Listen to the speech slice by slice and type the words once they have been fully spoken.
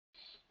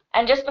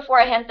And just before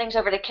I hand things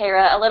over to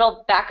Kaira, a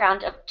little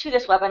background to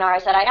this webinar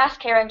is that I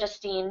asked Kaira and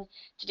Justine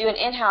to do an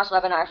in-house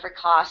webinar for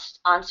CAWST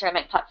on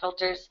ceramic pot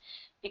filters,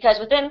 because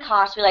within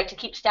CAWST we like to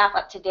keep staff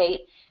up to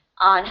date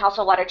on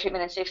household water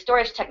treatment and safe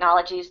storage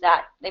technologies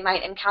that they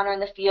might encounter in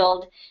the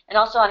field, and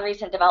also on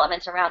recent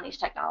developments around these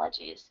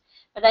technologies.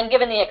 But then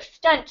given the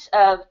extent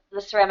of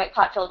the ceramic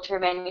pot filter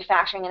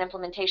manufacturing and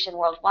implementation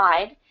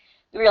worldwide,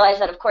 we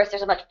realized that of course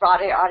there's a much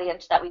broader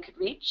audience that we could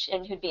reach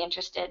and who'd be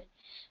interested.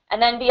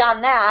 And then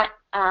beyond that,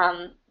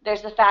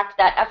 there's the fact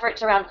that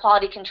efforts around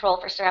quality control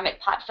for ceramic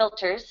pot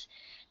filters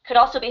could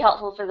also be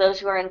helpful for those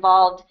who are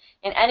involved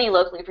in any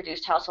locally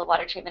produced household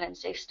water treatment and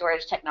safe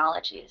storage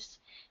technologies.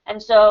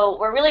 And so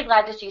we're really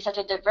glad to see such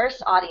a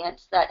diverse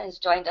audience that has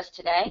joined us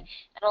today,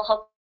 and we'll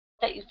hope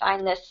that you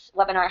find this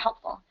webinar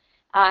helpful.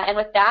 And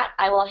with that,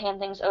 I will hand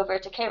things over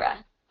to Kaira.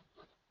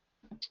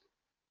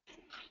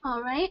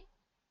 All right.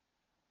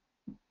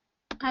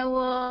 I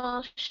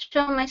will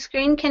show my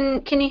screen.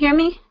 Can you hear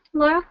me,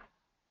 Laura?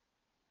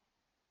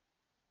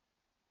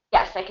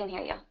 Yes, I can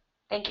hear you.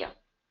 Thank you.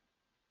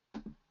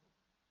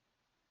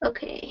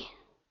 Okay.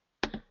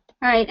 All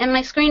right, and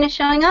my screen is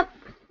showing up?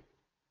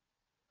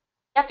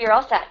 Yep, you're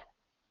all set.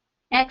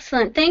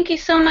 Excellent. Thank you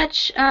so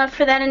much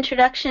for that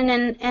introduction,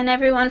 and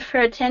everyone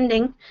for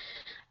attending.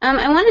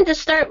 I wanted to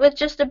start with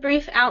just a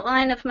brief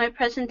outline of my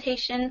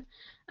presentation.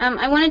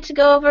 I wanted to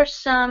go over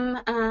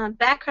some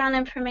background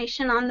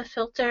information on the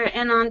filter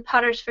and on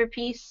Potters for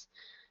Peace.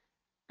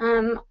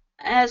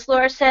 As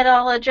Laura said,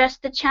 I'll address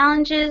the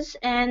challenges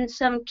and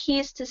some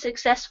keys to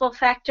successful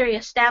factory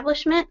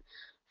establishment,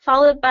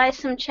 followed by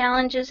some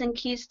challenges and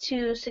keys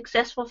to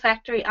successful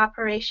factory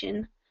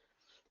operation.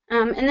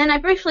 And then I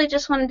briefly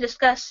just want to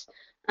discuss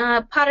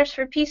Potters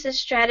for Peace's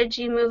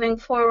strategy moving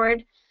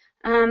forward.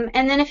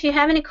 And then if you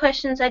have any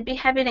questions, I'd be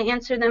happy to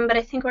answer them, but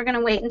I think we're going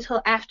to wait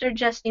until after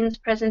Justine's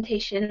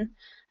presentation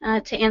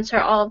to answer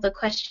all of the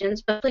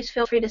questions, but please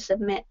feel free to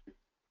submit.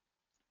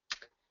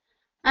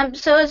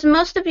 So as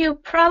most of you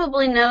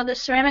probably know, the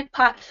ceramic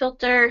pot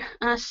filter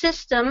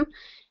system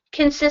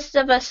consists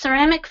of a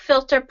ceramic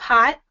filter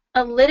pot,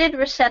 a lidded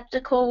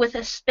receptacle with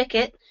a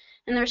spigot,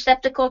 and the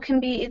receptacle can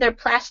be either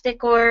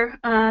plastic or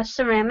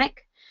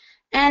ceramic,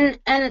 and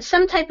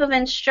some type of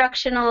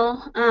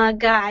instructional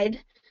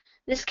guide.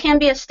 This can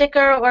be a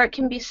sticker or it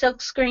can be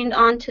silk screened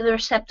onto the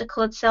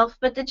receptacle itself,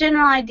 but the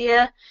general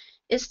idea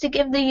is to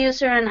give the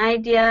user an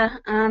idea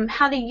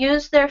how to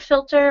use their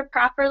filter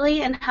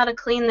properly and how to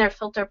clean their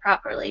filter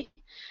properly.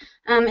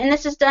 And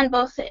this is done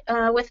both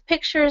with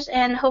pictures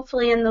and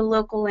hopefully in the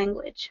local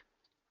language.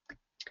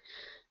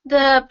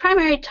 The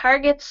primary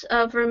targets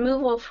of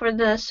removal for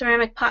the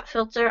ceramic pot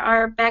filter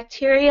are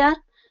bacteria,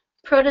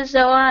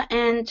 protozoa,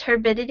 and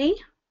turbidity.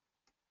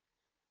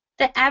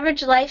 The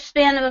average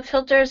lifespan of a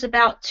filter is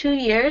about 2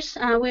 years.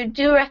 We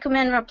do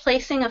recommend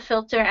replacing a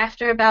filter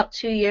after about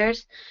 2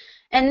 years.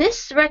 And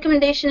this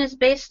recommendation is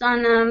based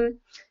on a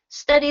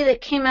study that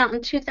came out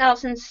in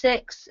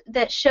 2006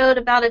 that showed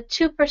about a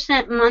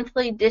 2%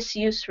 monthly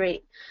disuse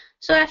rate.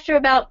 So after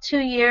about 2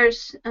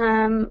 years,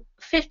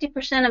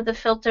 50% of the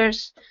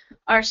filters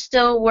are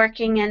still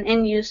working and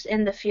in use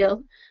in the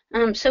field.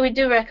 So we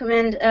do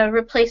recommend a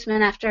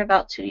replacement after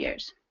about 2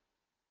 years.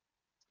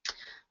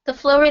 The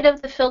flow rate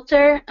of the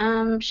filter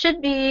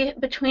should be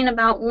between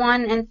about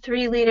 1 and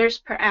 3 liters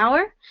per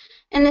hour,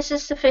 and this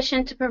is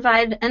sufficient to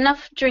provide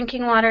enough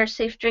drinking water,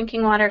 safe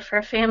drinking water for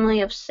a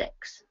family of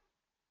 6.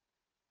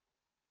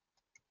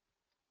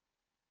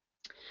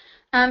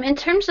 In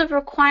terms of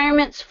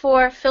requirements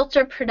for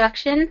filter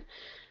production,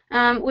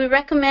 we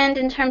recommend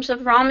in terms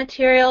of raw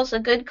materials a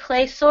good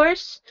clay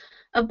source,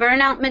 a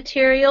burnout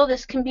material.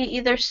 This can be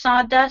either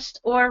sawdust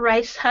or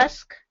rice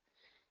husk,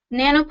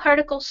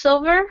 nanoparticle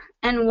silver,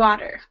 and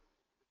water.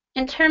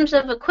 In terms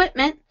of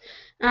equipment,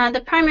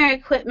 the primary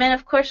equipment,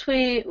 of course,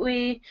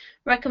 we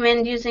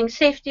recommend using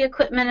safety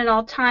equipment at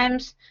all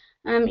times.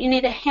 You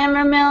need a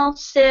hammer mill,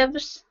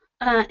 sieves,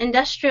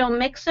 industrial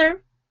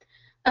mixer,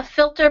 a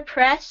filter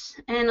press,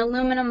 and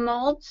aluminum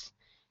molds,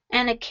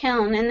 and a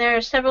kiln. And there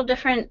are several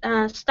different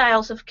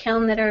styles of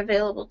kiln that are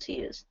available to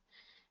use.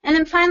 And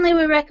then finally,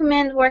 we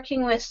recommend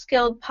working with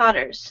skilled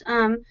potters.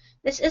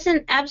 This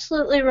isn't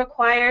absolutely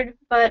required,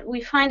 but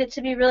we find it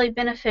to be really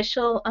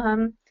beneficial.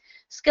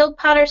 Skilled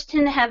potters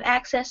tend to have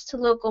access to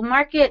local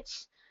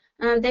markets.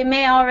 They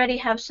may already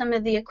have some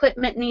of the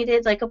equipment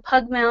needed, like a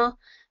pug mill,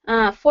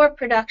 for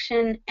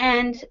production,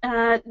 and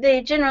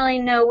they generally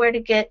know where to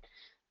get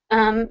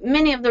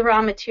many of the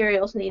raw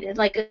materials needed,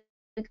 like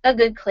a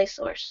good clay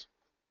source.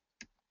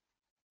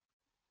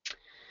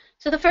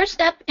 So the first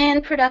step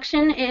in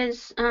production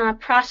is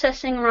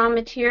processing raw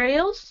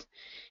materials.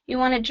 You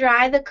want to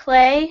dry the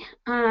clay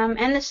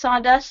and the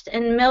sawdust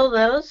and mill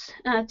those,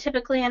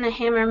 typically in a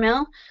hammer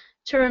mill,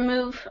 to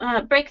remove,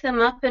 break them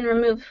up and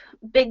remove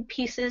big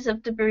pieces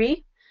of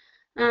debris.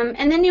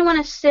 And then you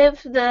want to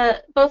sieve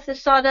both the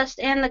sawdust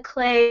and the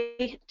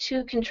clay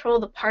to control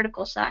the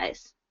particle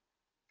size.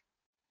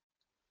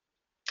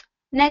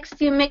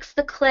 Next, you mix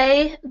the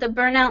clay, the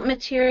burnout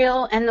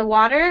material, and the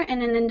water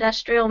in an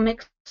industrial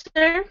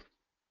mixer.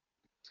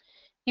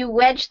 You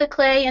wedge the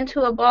clay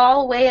into a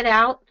ball, weigh it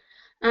out,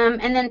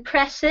 and then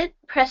press it.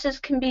 Presses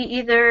can be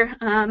either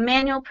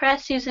manual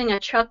press using a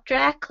truck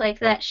jack, like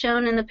that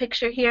shown in the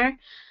picture here,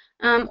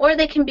 or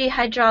they can be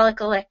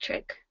hydraulic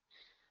electric.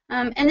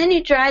 And then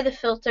you dry the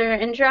filter,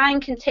 and drying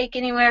can take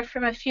anywhere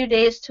from a few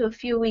days to a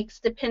few weeks,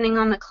 depending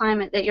on the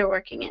climate that you're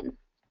working in.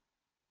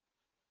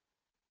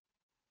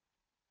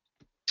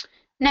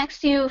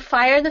 Next, you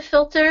fire the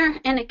filter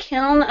in a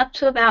kiln up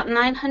to about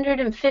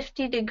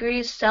 950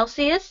 degrees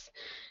Celsius.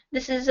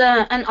 This is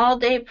an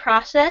all-day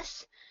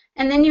process.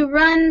 And then you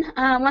run,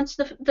 once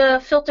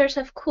the filters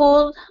have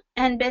cooled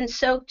and been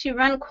soaked, you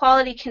run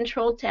quality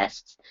control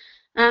tests.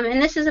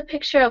 And this is a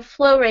picture of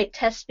flow rate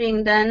tests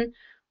being done,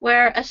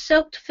 where a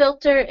soaked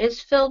filter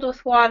is filled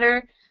with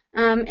water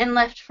and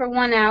left for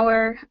 1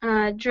 hour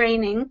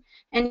draining.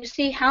 And you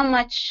see how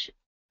much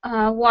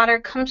water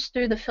comes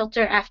through the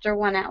filter after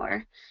 1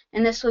 hour.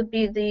 And this would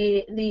be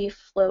the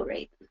flow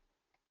rate.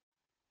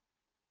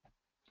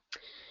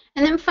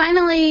 And then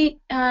finally,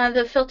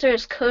 the filter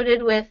is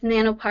coated with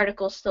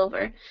nanoparticle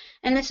silver.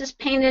 And this is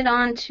painted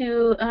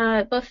onto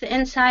both the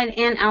inside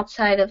and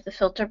outside of the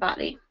filter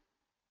body.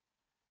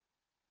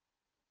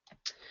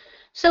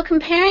 So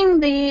comparing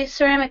the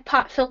ceramic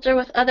pot filter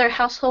with other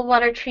household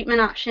water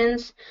treatment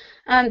options,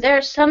 there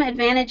are some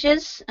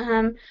advantages.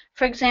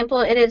 For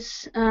example, it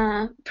is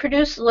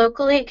produced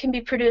locally. It can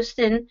be produced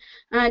in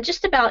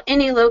just about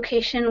any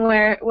location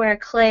where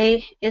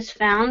clay is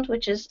found,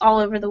 which is all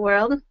over the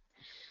world.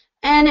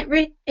 And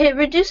it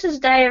reduces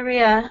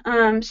diarrhea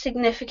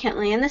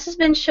significantly. And this has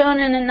been shown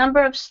in a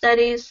number of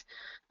studies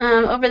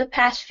over the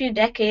past few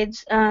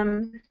decades.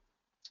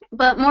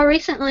 But more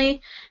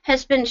recently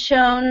has been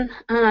shown,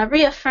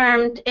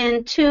 reaffirmed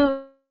in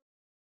 2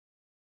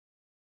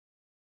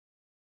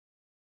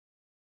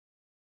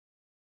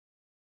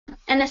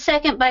 and a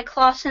second by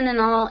CAWST and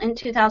all in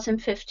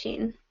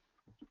 2015.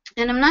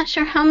 And I'm not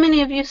sure how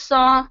many of you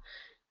saw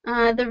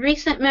the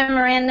recent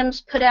memorandums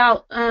put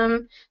out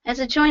as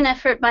a joint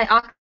effort by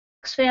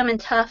Oxfam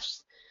and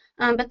Tufts,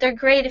 but they're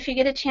great if you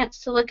get a chance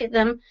to look at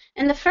them.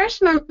 And the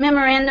first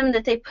memorandum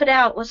that they put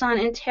out was on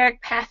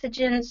enteric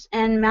pathogens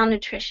and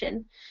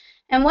malnutrition.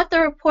 And what the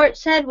report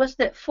said was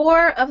that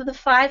 4 of the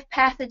 5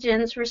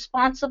 pathogens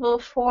responsible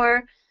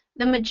for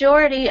the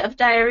majority of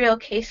diarrheal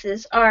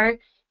cases are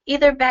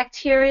either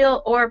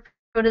bacterial or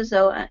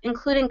protozoa,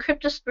 including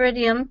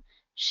Cryptosporidium,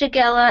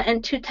 Shigella,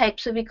 and 2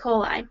 types of E.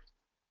 coli.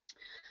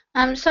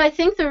 So I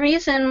think the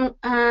reason,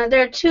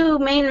 there are 2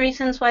 main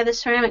reasons why the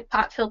ceramic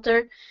pot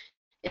filter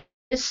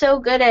is so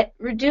good at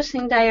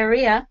reducing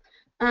diarrhea.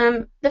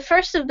 The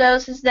first of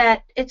those is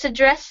that it's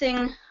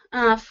addressing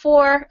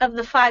 4 of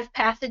the 5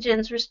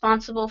 pathogens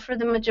responsible for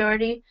the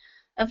majority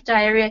of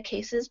diarrhea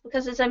cases,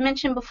 because as I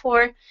mentioned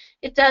before,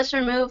 it does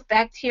remove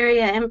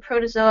bacteria and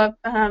protozoa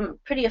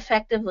pretty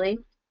effectively.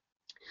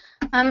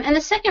 And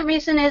the second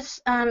reason is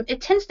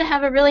it tends to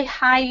have a really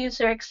high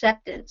user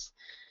acceptance.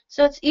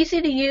 So it's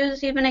easy to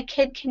use, even a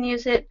kid can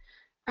use it,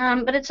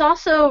 but it's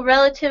also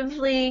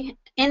relatively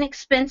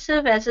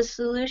inexpensive as a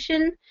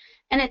solution,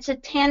 and it's a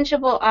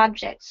tangible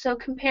object. So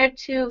compared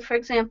to, for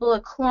example,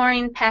 a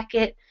chlorine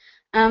packet,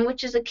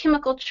 which is a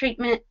chemical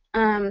treatment,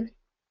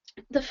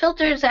 the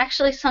filter is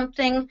actually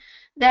something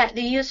that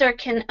the user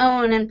can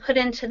own and put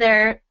into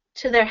their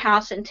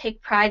house and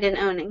take pride in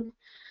owning.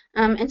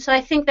 And so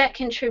I think that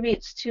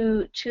contributes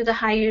to the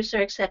high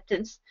user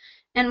acceptance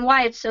and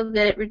why it's so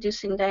good at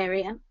reducing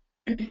diarrhea.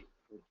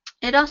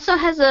 It also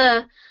has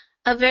a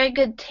very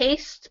good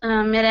taste.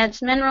 It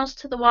adds minerals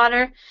to the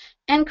water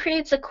and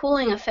creates a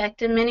cooling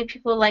effect, and many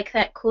people like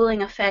that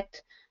cooling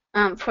effect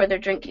for their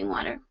drinking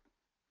water.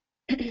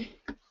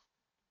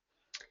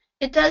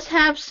 It does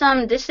have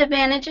some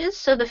disadvantages,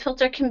 so the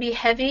filter can be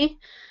heavy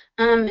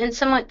and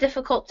somewhat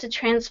difficult to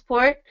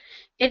transport.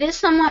 It is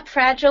somewhat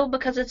fragile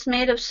because it's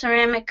made of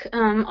ceramic,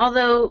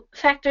 although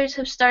factories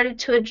have started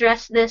to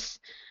address this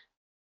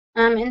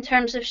in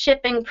terms of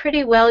shipping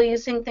pretty well,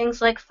 using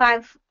things like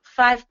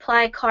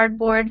 5-ply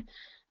cardboard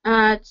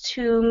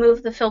to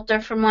move the filter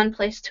from one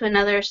place to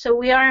another. So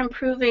we are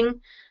improving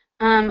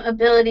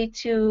ability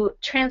to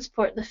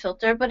transport the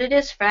filter, but it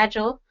is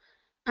fragile.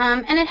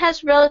 And it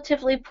has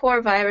relatively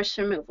poor virus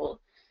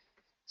removal.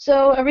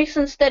 So a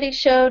recent study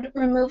showed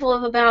removal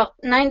of about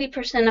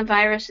 90% of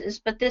viruses,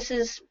 but this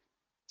is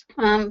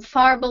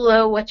far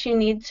below what you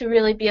need to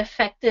really be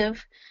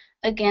effective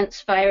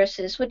against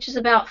viruses, which is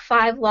about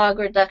 5 log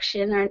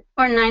reduction, or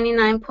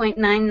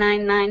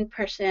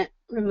 99.999%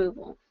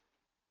 removal.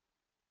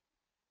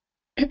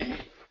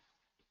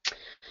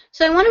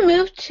 So I want to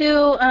move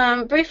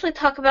to briefly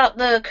talk about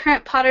the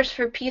current Potters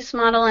for Peace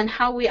model and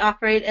how we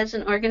operate as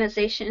an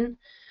organization.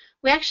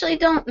 We actually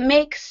don't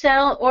make,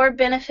 sell, or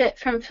benefit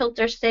from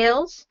filter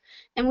sales,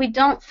 and we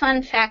don't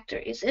fund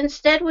factories.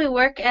 Instead, we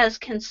work as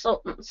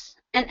consultants.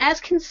 And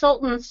as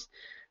consultants,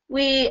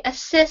 we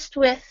assist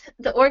with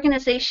the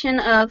organization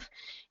of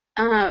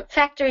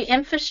factory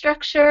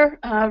infrastructure,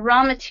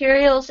 raw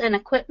materials, and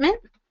equipment.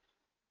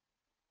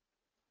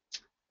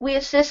 We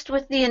assist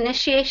with the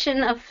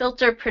initiation of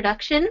filter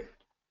production.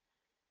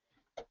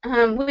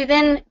 We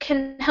then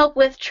can help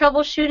with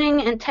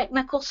troubleshooting and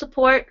technical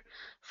support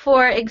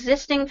for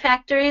existing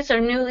factories or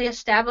newly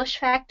established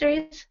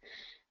factories.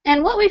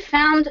 And what we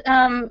found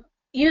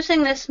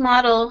using this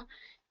model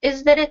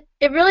is that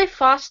it really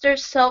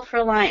fosters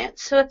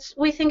self-reliance. So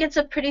we think it's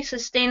a pretty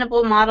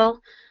sustainable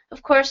model.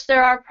 Of course,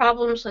 there are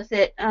problems with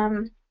it,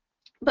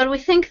 but we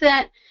think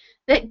that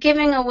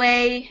giving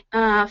away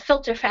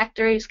filter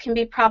factories can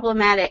be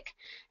problematic.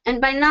 And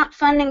by not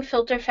funding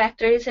filter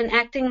factories and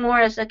acting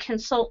more as a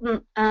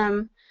consultant,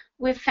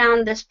 we've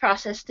found this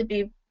process to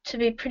be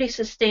pretty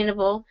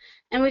sustainable.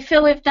 And we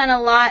feel we've done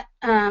a lot,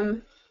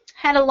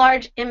 had a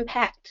large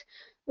impact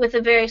with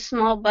a very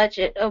small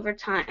budget over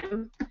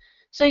time.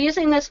 So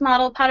using this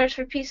model, Potters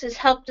for Peace has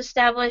helped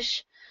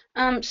establish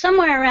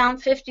somewhere around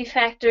 50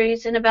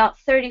 factories in about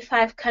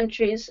 35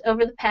 countries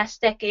over the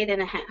past decade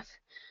and a half.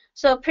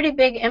 So a pretty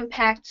big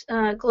impact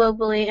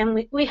globally,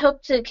 and we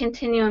hope to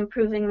continue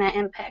improving that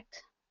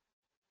impact.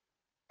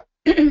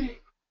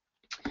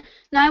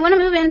 Now I want to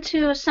move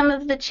into some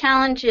of the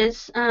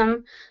challenges.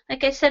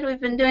 Like I said, we've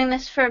been doing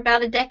this for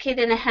about a decade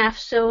and a half,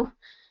 so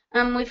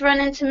we've run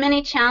into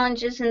many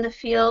challenges in the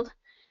field.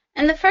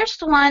 And the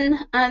first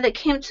one that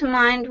came to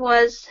mind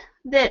was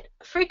that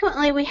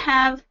frequently we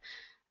have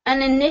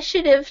an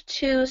initiative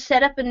to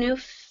set up a new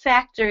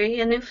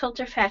factory, a new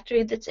filter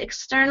factory that's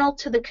external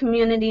to the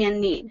community in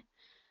need.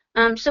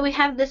 So we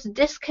have this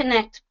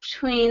disconnect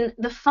between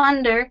the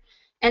funder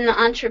and the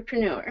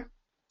entrepreneur.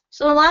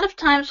 So a lot of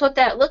times what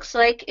that looks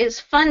like is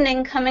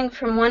funding coming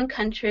from one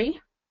country,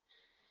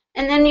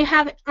 and then you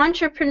have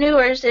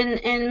entrepreneurs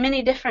in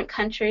many different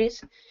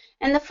countries.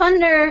 And the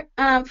funder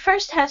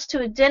first has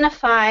to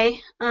identify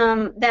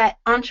that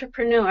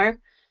entrepreneur,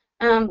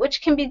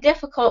 which can be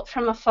difficult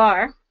from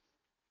afar.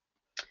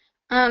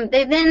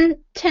 They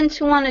then tend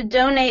to want to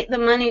donate the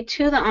money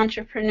to the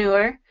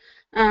entrepreneur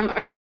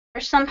or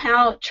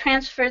somehow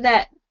transfer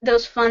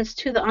those funds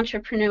to the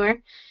entrepreneur.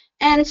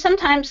 And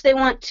sometimes they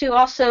want to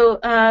also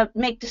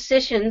make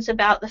decisions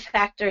about the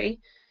factory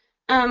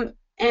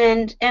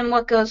and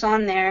what goes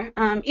on there,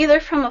 either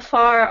from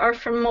afar or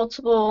from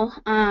multiple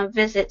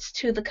visits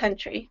to the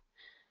country.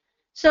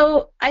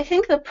 So I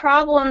think the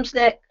problems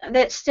that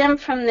stem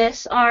from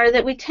this are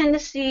that we tend to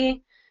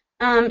see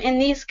in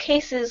these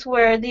cases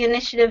where the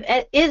initiative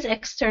is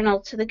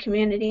external to the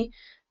community,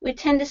 we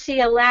tend to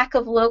see a lack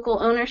of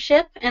local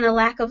ownership and a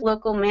lack of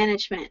local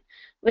management,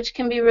 which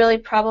can be really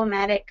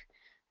problematic.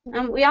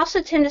 We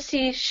also tend to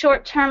see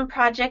short-term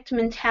project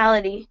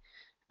mentality,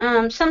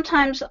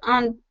 sometimes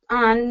on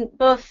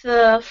both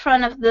the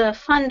front of the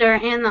funder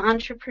and the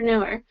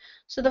entrepreneur.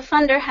 So the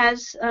funder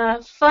has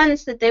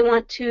funds that they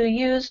want to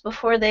use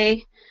before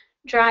they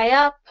dry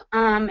up,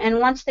 and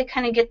once they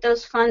kind of get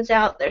those funds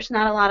out, there's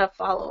not a lot of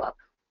follow-up.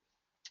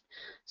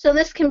 So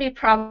this can be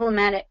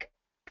problematic.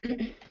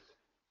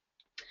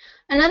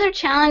 Another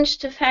challenge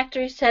to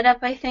factory setup,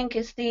 I think,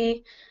 is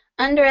the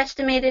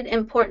underestimated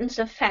importance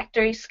of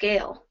factory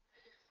scale.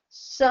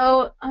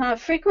 So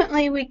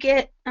frequently we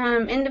get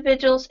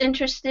individuals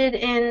interested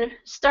in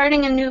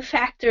starting a new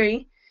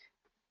factory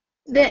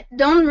that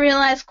don't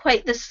realize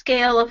quite the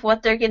scale of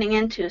what they're getting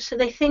into. So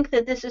they think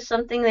that this is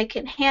something they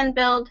can hand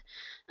build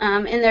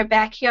in their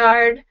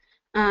backyard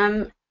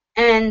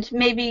and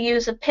maybe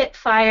use a pit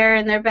fire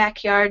in their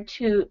backyard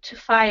to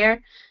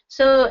fire.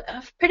 So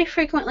pretty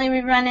frequently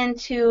we run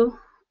into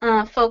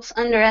folks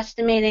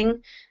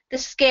underestimating the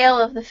scale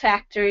of the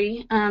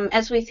factory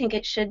as we think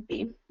it should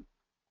be.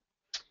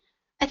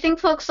 I think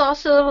folks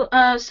also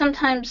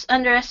sometimes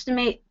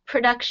underestimate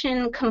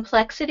production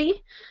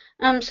complexity.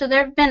 So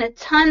there have been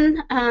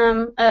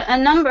a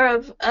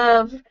number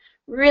of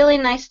really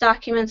nice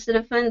documents that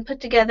have been put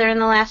together in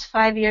the last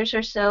 5 years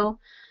or so,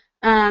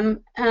 a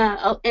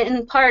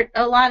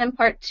lot in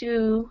part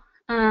to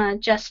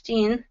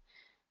Justine.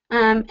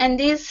 And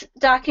these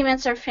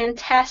documents are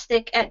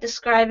fantastic at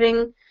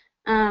describing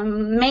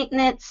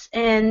maintenance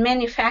and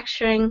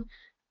manufacturing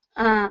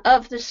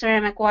of the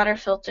ceramic water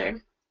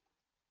filter.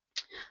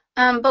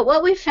 But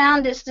what we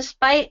found is,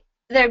 despite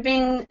there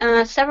being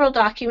several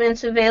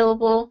documents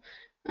available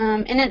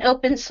in an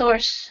open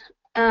source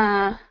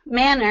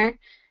manner,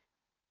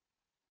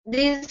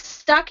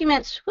 these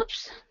documents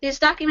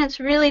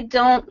really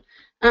don't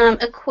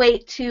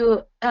equate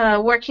to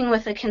working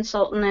with a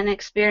consultant, an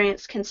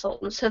experienced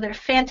consultant. So they're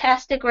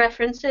fantastic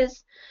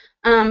references,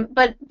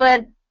 but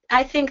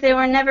I think they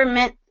were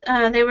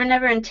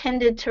never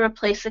intended to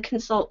replace a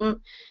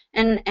consultant,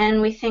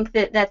 and we think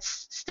that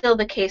that's still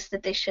the case,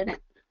 that they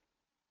shouldn't.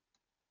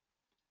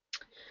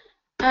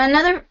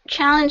 Another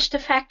challenge to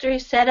factory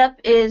setup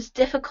is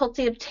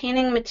difficulty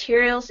obtaining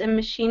materials and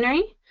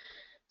machinery.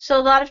 So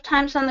a lot of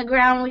times on the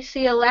ground we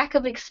see a lack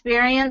of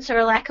experience or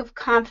a lack of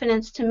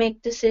confidence to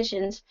make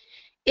decisions.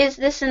 Is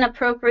this an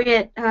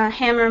appropriate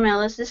hammer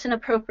mill? Is this an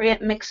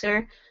appropriate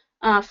mixer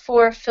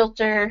for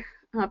filter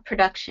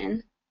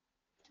production?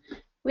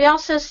 We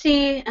also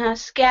see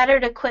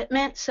scattered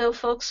equipment, so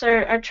folks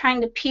are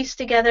trying to piece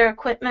together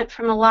equipment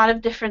from a lot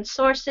of different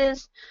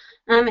sources.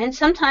 And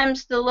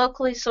sometimes the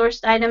locally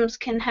sourced items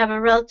can have a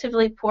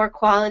relatively poor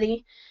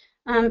quality.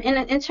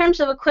 In terms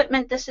of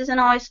equipment, this isn't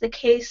always the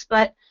case,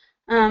 but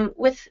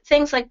with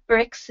things like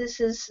bricks, this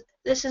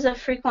is a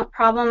frequent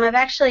problem. I've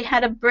actually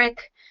had a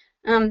brick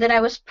that I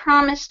was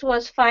promised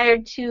was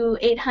fired to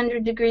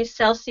 800 degrees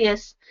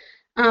Celsius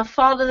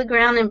fall to the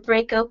ground and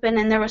break open,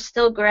 and there was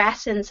still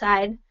grass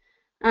inside.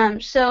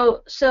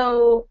 So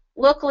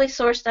locally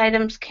sourced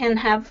items can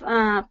have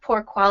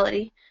poor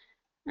quality.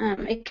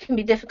 It can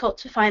be difficult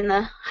to find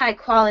the high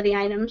quality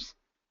items.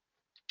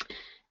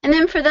 And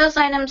then for those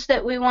items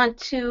that we want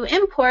to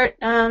import,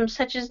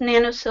 such as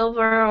nano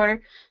silver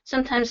or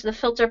sometimes the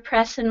filter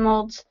press and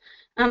molds,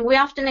 we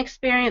often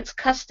experience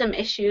custom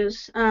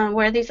issues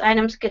where these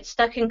items get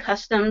stuck in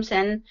customs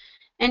and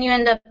you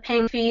end up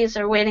paying fees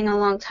or waiting a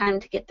long time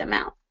to get them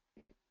out.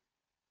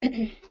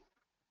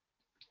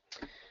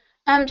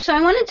 So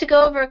I wanted to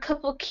go over a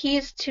couple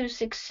keys to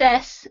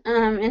success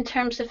in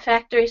terms of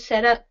factory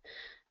setup.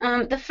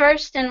 The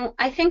first, and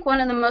I think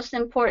one of the most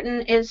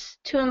important, is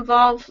to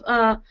involve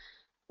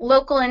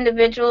local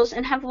individuals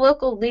and have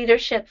local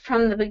leadership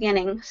from the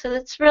beginning. So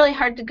it's really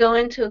hard to go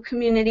into a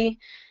community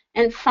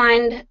and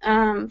find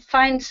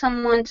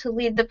someone to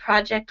lead the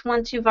project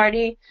once you've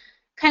already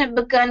kind of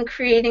begun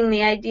creating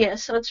the idea.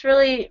 So it's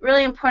really,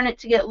 really important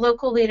to get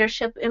local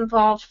leadership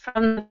involved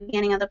from the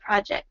beginning of the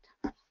project.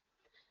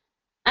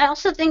 I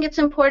also think it's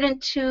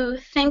important to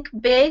think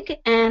big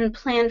and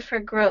plan for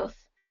growth.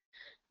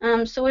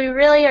 So we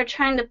really are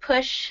trying to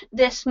push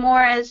this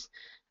more as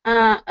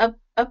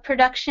a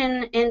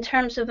production in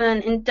terms of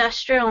an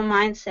industrial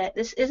mindset.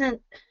 This isn't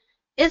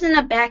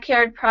a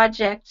backyard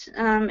project,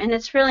 and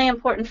it's really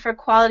important for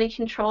quality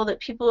control that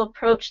people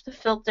approach the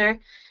filter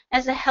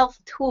as a health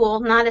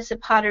tool, not as a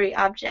pottery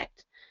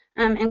object,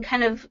 and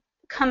kind of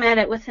come at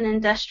it with an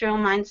industrial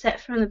mindset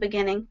from the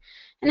beginning.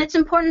 And it's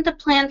important to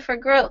plan for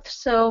growth.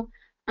 So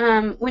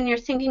when you're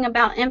thinking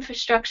about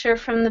infrastructure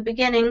from the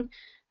beginning,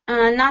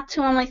 not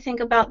to only think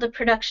about the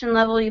production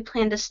level you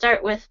plan to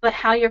start with, but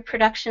how your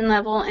production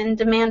level and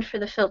demand for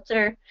the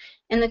filter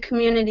in the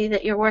community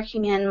that you're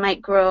working in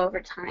might grow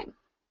over time.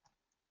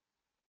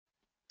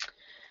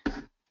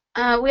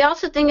 We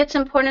also think it's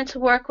important to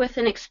work with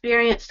an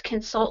experienced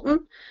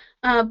consultant,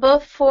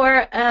 both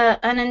for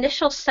an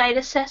initial site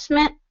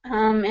assessment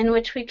in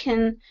which we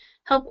can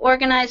help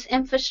organize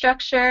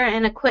infrastructure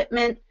and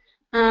equipment,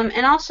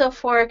 and also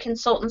for a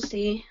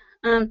consultancy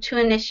to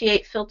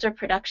initiate filter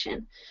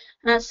production.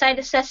 Site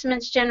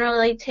assessments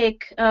generally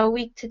take a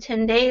week to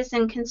 10 days,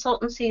 and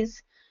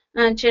consultancies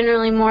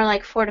generally more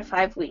like 4 to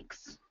 5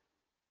 weeks.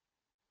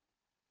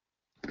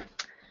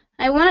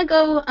 I want to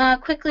go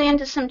quickly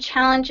into some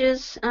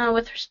challenges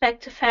with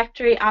respect to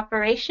factory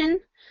operation.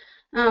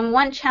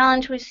 One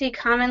challenge we see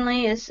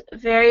commonly is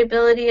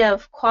variability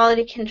of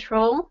quality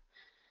control,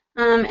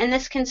 and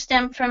this can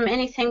stem from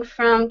anything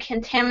from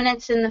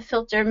contaminants in the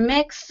filter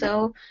mix.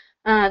 So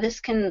this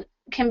can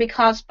be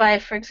caused by,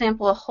 for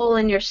example, a hole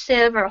in your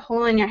sieve or a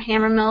hole in your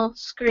hammer mill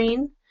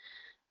screen,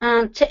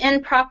 to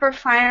improper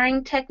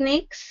firing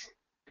techniques,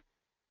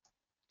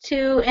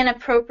 to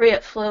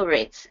inappropriate flow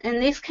rates. And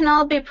these can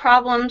all be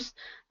problems,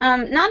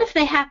 not if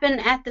they happen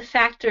at the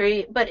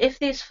factory, but if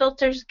these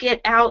filters get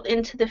out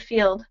into the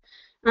field,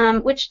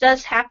 which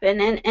does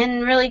happen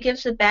and really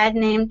gives a bad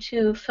name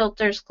to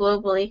filters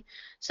globally.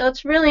 So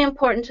it's really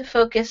important to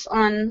focus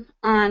on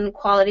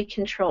quality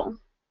control.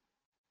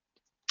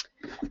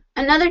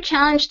 Another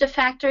challenge to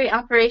factory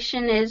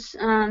operation is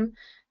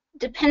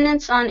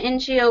dependence on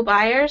NGO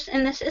buyers,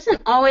 and this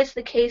isn't always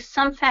the case.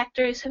 Some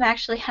factories have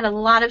actually had a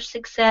lot of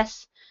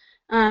success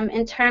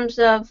in terms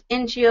of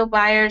NGO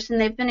buyers, and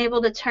they've been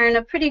able to turn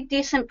a pretty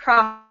decent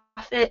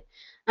profit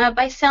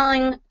by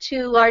selling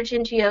to large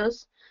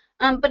NGOs.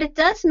 But it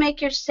does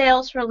make your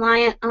sales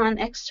reliant on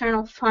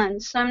external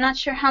funds. So I'm not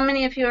sure how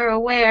many of you are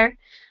aware,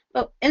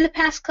 but in the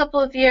past couple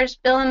of years,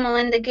 Bill and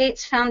Melinda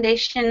Gates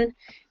Foundation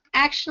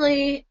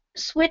actually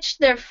switched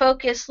their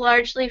focus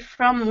largely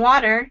from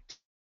water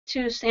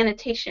to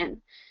sanitation.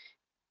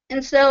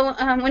 And so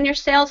when your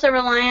sales are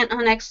reliant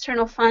on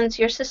external funds,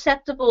 you're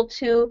susceptible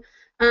to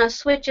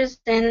switches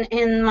in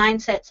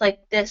mindsets like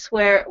this,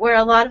 where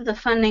a lot of the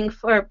funding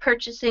for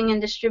purchasing and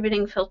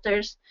distributing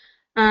filters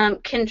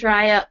can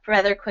dry up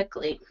rather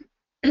quickly.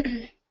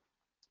 And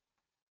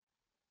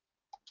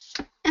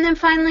then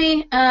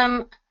finally,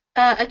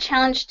 a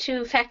challenge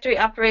to factory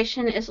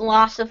operation is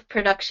loss of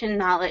production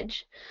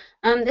knowledge.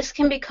 This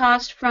can be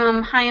caused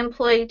from high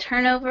employee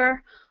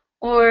turnover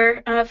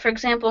or, for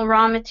example,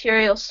 raw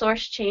material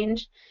source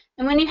change.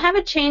 And when you have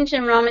a change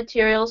in raw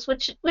materials,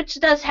 which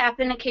does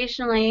happen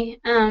occasionally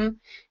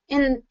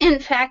in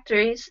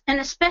factories, and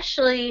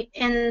especially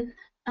in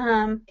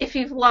if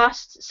you've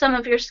lost some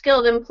of your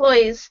skilled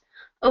employees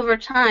over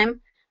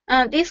time,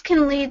 these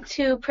can lead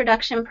to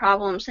production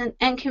problems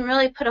and can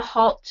really put a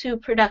halt to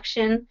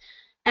production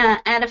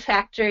at a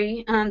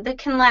factory that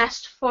can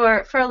last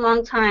for a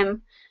long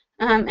time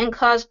and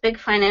cause big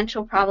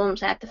financial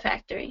problems at the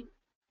factory.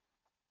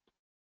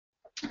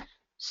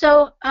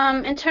 So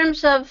in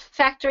terms of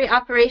factory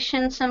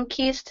operation, some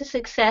keys to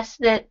success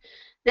that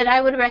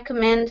I would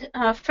recommend,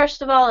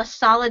 first of all, a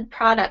solid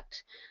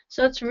product.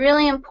 So it's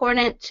really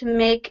important to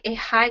make a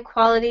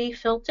high-quality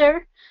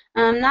filter,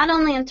 not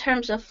only in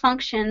terms of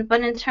function, but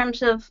in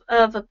terms of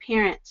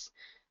appearance.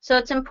 So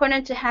it's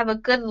important to have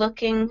a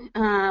good-looking,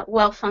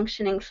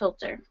 well-functioning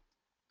filter.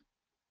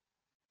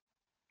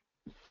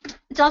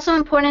 It's also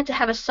important to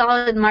have a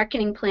solid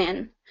marketing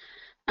plan.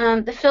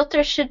 The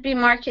filter should be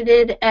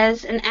marketed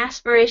as an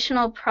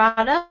aspirational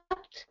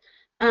product,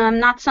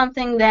 not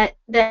something that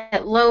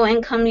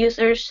low-income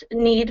users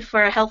need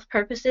for health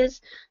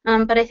purposes,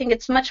 but I think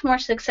it's much more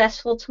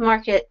successful to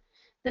market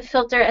the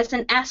filter as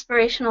an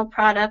aspirational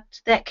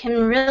product that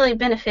can really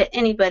benefit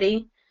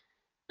anybody.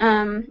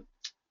 And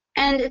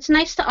it's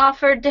nice to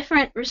offer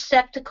different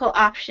receptacle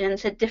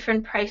options at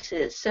different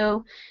prices.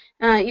 So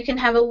you can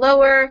have a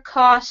lower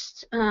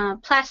cost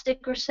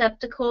plastic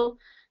receptacle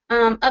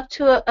up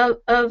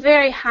to a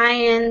very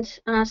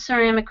high-end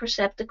ceramic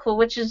receptacle,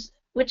 which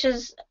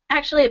is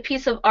actually a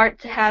piece of art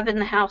to have in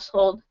the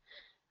household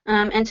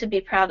and to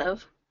be proud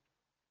of.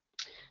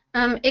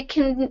 It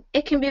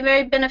can be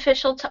very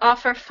beneficial to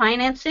offer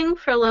financing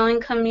for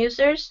low-income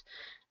users,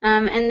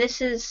 and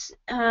this is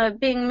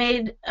being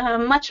made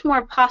much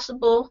more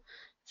possible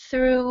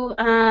through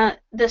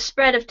the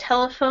spread of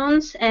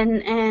telephones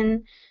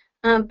and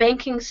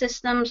banking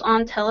systems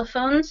on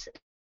telephones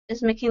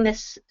is making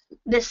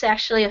this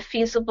actually a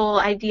feasible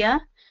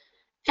idea.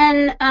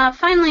 And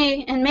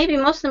finally, and maybe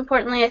most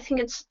importantly, I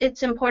think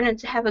it's important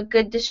to have a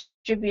good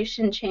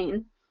distribution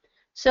chain.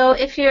 So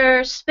if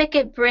your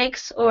spigot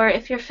breaks or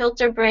if your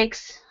filter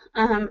breaks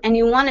and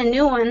you want a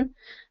new one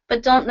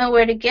but don't know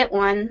where to get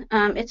one,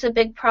 it's a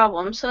big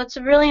problem. So it's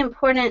really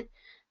important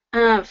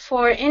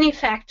for any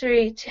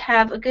factory to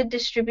have a good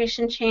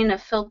distribution chain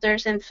of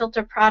filters and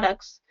filter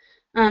products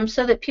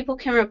so that people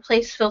can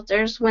replace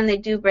filters when they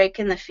do break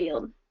in the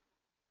field.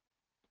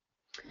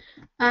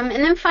 And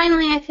then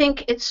finally, I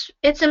think it's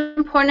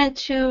important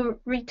to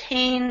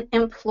retain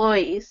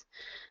employees.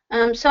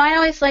 So I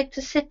always like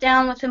to sit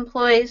down with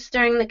employees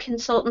during the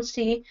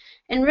consultancy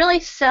and really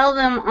sell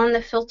them on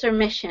the filter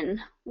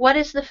mission. What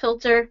is the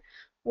filter?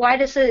 Why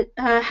does it?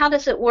 How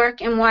does it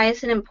work? And why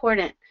is it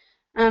important?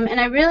 And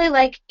I really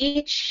like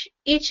each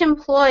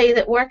employee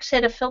that works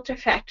at a filter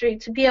factory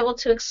to be able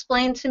to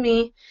explain to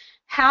me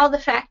how the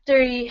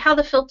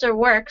filter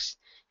works,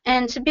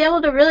 and to be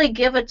able to really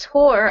give a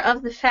tour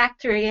of the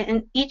factory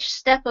and each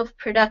step of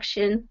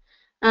production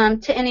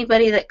to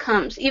anybody that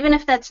comes. Even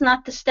if that's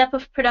not the step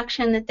of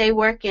production that they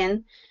work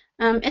in,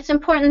 it's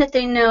important that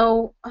they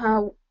know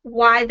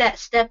why that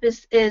step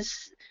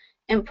is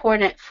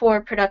important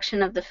for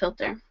production of the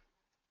filter.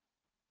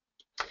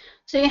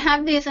 So you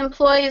have these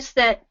employees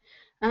that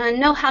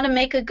know how to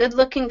make a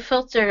good-looking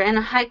filter and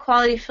a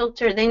high-quality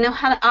filter. They know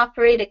how to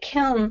operate a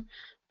kiln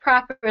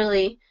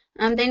properly.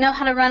 They know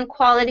how to run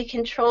quality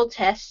control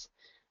tests.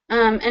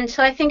 And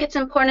so I think it's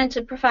important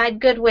to provide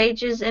good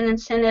wages and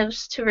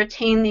incentives to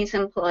retain these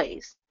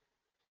employees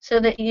so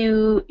that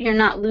you're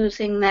not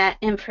losing that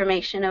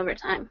information over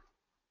time.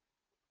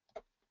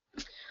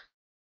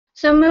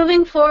 So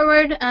moving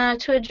forward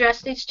to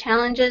address these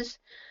challenges,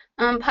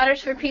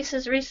 Potters for Peace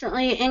has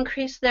recently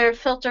increased their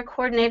filter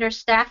coordinator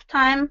staff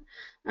time.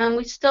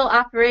 We still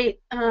operate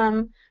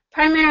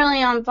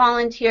primarily on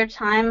volunteer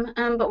time,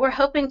 but we're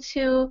hoping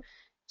to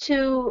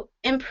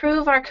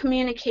improve our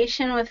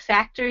communication with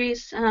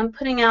factories,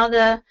 putting out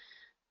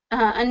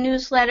a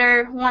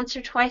newsletter once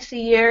or twice a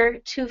year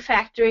to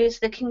factories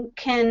that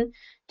can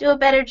do a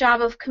better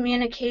job of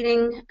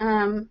communicating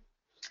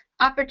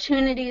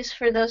opportunities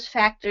for those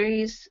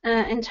factories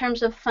in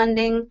terms of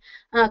funding,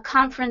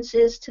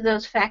 conferences to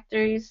those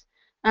factories,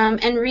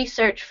 and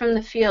research from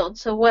the field.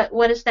 So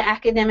what has the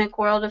academic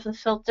world of the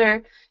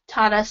filter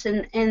taught us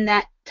in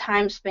that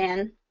time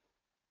span?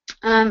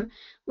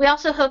 We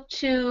also hope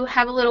to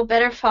have a little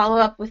better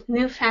follow-up with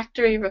new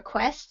factory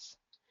requests.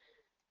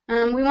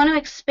 We want to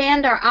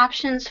expand our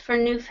options for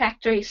new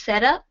factory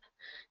setup.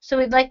 So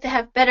we'd like to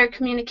have better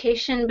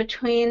communication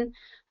between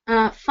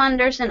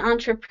funders and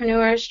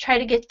entrepreneurs, try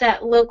to get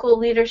that local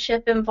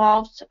leadership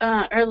involved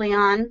early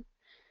on.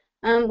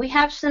 We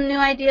have some new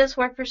ideas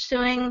we're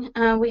pursuing.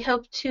 We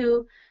hope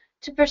to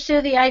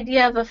pursue the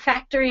idea of a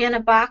factory in a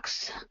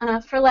box,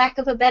 for lack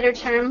of a better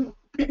term,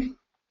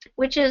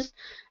 which is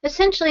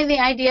essentially the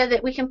idea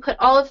that we can put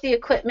all of the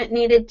equipment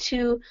needed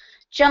to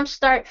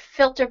jumpstart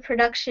filter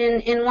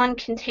production in one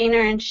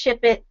container and ship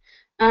it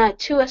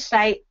to a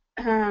site,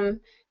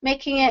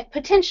 making it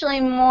potentially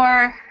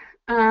more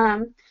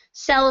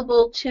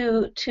sellable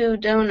to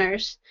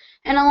donors.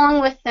 And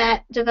along with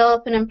that,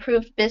 develop an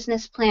improved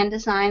business plan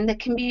design that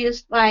can be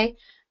used by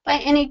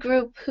any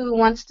group who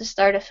wants to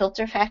start a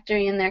filter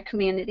factory in their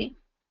community.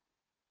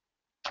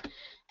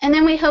 And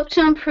then we hope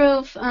to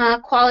improve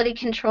quality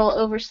control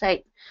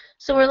oversight.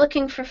 So we're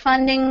looking for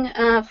funding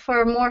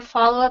for more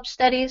follow-up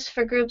studies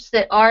for groups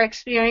that are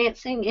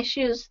experiencing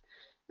issues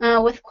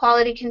with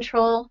quality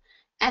control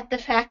at the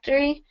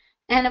factory.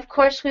 And of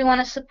course, we want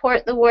to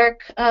support the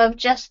work of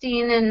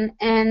Justine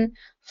and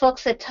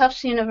folks at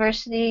Tufts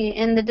University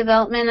in the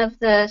development of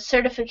the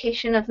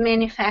certification of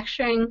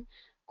manufacturing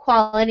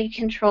quality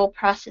control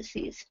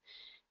processes.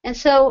 And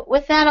so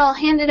with that, I'll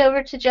hand it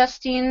over to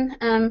Justine.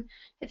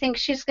 I think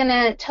she's going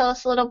to tell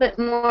us a little bit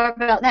more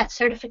about that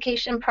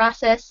certification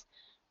process.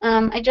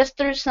 I just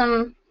threw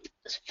some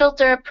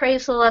filter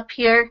appraisal up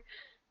here,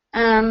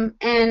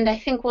 and I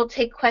think we'll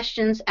take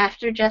questions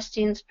after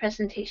Justine's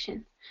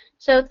presentation.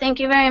 So thank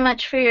you very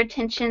much for your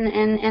attention,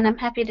 and I'm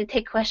happy to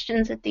take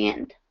questions at the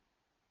end.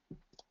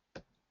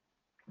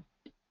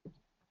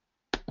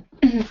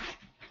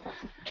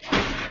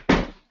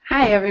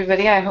 Hi,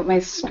 everybody. I hope my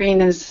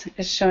screen is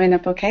showing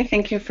up okay.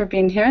 Thank you for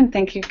being here, and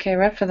thank you,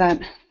 Kaira, for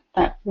that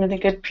really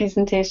good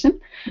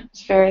presentation. It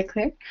was very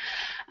clear.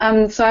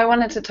 So I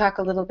wanted to talk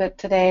a little bit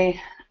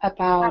today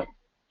about...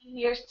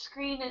 Your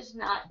screen is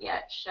not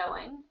yet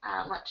showing.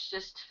 Let's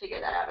just figure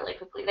that out really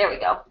quickly. There we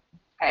go. All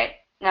right,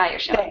 now you're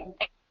showing.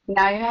 Okay.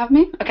 Now you have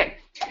me? Okay.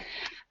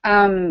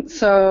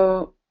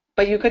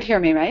 But you could hear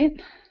me,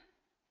 right?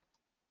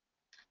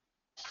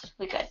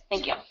 We could.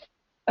 Thank you.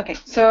 Okay,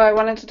 so I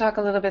wanted to talk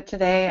a little bit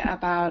today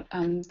about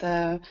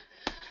the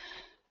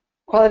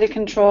quality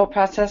control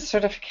process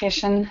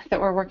certification that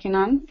we're working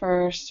on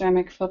for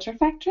ceramic filter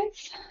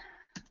factories.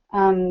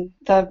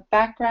 The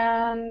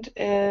background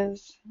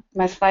is,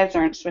 my slides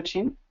aren't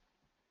switching.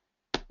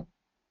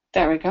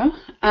 There we go.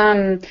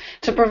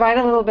 To provide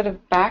a little bit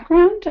of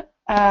background,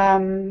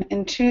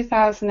 in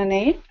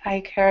 2008, I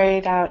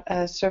carried out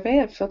a survey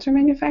of filter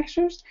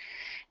manufacturers,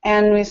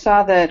 and we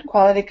saw that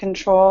quality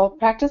control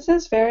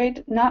practices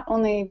varied not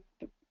only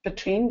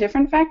between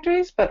different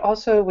factories, but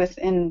also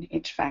within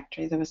each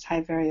factory. There was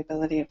high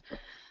variability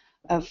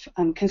of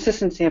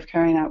consistency of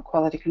carrying out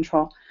quality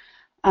control.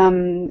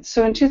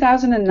 So in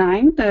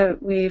 2009,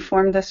 we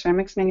formed the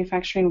Ceramics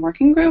Manufacturing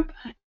Working Group,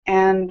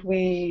 and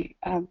we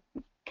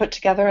put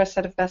together a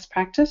set of best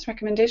practice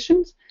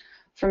recommendations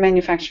for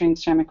manufacturing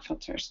ceramic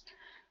filters.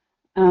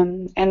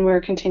 And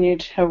we're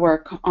continued to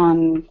work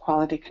on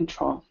quality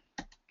control.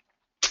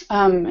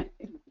 In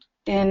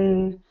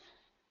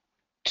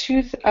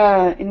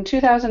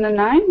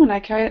 2009, when I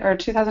carried, or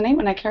 2008,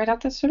 when I carried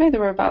out this survey,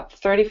 there were about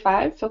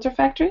 35 filter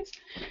factories,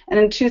 and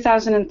in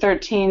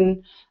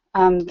 2013,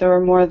 there were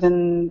more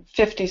than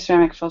 50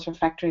 ceramic filter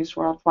factories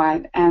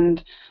worldwide,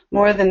 and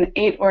more than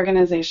 8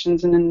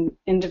 organizations and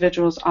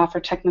individuals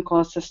offer technical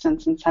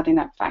assistance in setting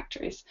up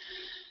factories.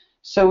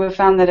 So we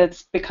found that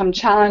it's become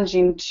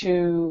challenging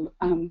to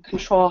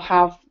control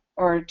how,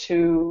 or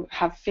to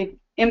have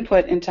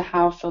input into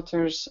how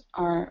filters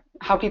are,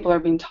 how people are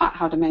being taught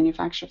how to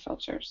manufacture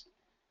filters.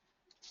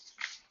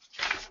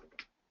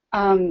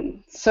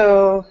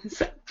 So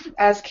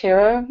as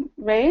Kaira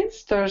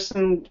raised, there's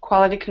some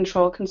quality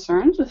control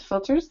concerns with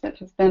filters that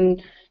have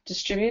been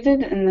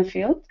distributed in the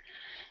field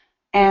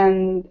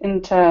and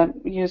into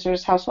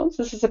users' households.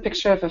 This is a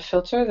picture of a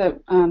filter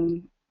that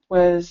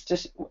was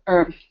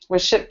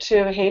shipped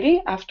to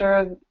Haiti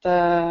after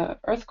the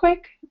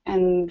earthquake,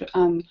 and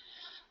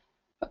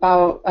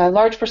about a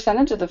large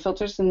percentage of the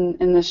filters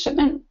in the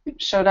shipment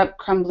showed up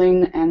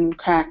crumbling and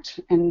cracked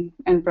and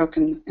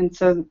broken. And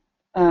so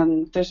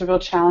there's a real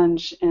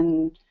challenge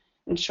in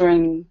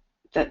ensuring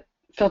that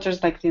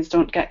filters like these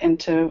don't get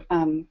into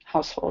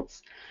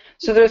households.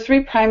 So there are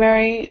 3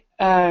 primary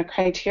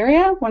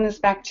criteria. One is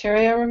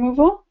bacteria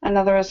removal,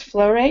 another is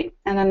flow rate,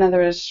 and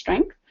another is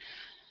strength.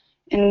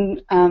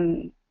 And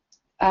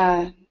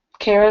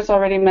Kaira's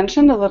already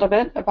mentioned a little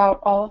bit about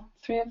all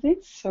 3 of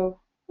these. So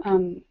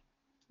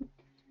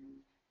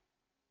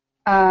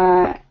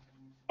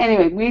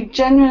anyway, we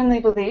genuinely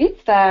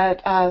believe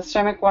that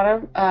ceramic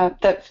water,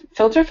 that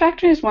filter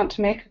factories want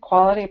to make a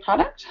quality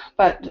product,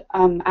 but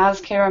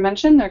as Kaira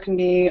mentioned, there can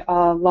be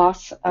a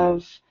loss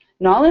of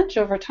knowledge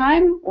over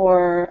time,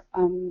 or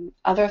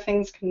other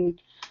things can,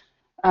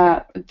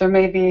 there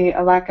may be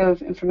a lack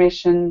of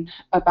information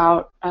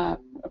about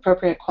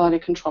appropriate quality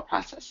control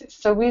processes.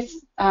 So we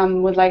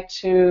would like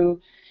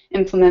to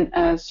implement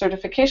a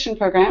certification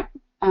program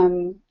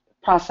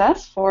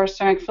process for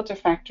ceramic filter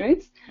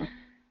factories.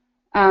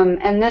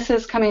 And this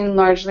is coming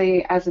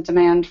largely as a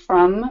demand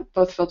from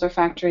both filter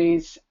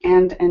factories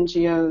and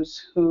NGOs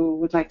who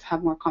would like to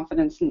have more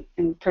confidence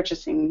in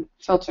purchasing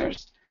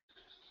filters.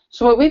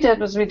 So what we did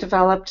was we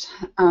developed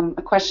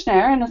a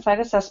questionnaire and a site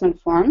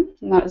assessment form,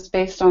 and that was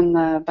based on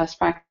the best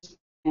practice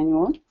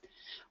manual.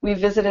 We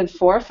visited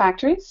 4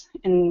 factories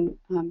in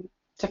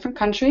different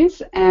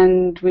countries,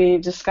 and we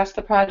discussed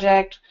the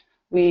project.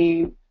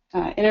 We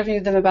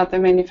interviewed them about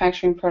their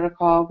manufacturing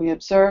protocol. We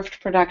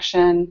observed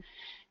production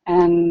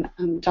and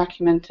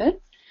documented.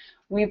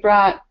 We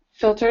brought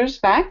filters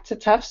back to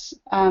Tufts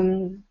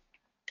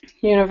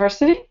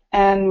University,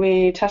 and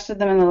we tested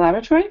them in the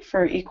laboratory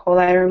for E.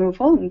 coli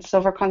removal and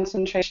silver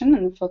concentration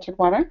in the filtered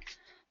water,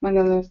 among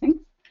other things.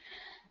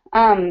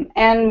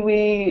 And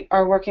we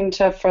are working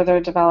to further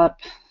develop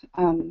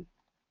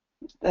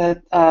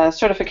the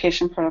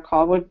certification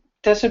protocol.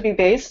 This would be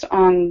based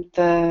on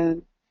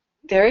the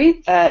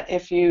theory that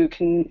if you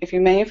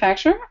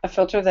manufacture a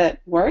filter that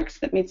works,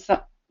 that meets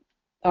the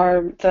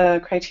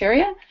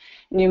criteria,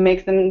 and you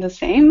make them the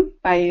same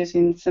by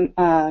using some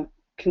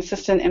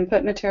consistent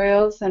input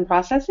materials and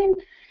processing,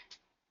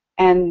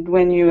 and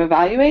when you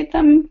evaluate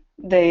them,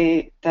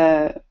 they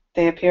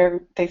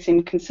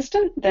seem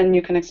consistent, then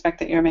you can expect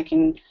that you're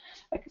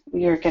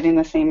getting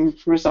the same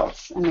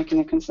results and making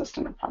a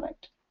consistent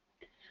product.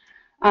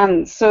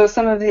 So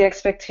some of the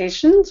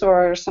expectations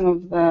or some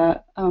of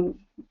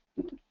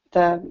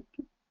the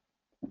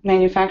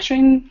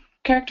manufacturing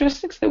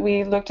characteristics that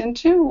we looked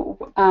into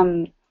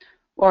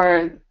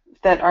or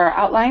that are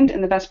outlined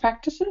in the best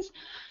practices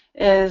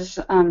is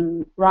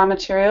raw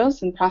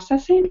materials and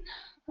processing,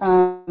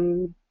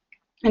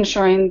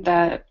 ensuring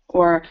that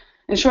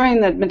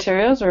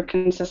materials are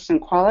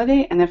consistent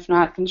quality, and if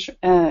not,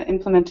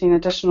 implementing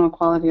additional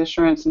quality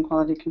assurance and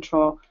quality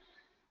control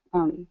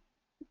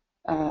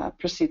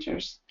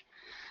procedures.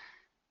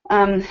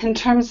 In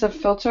terms of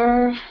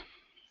filter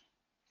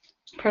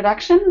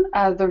production,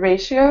 the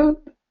ratio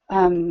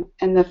and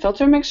the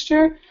filter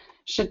mixture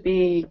should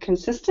be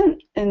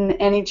consistent, and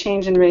any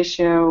change in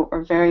ratio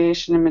or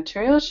variation in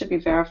materials should be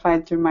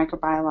verified through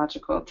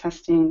microbiological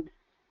testing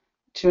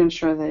to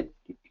ensure that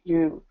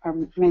you are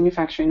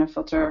manufacturing a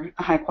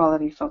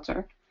high-quality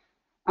filter.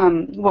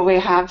 What we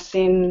have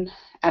seen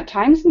at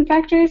times in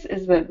factories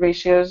is that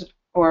ratios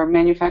or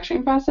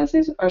manufacturing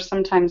processes are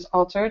sometimes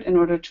altered in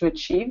order to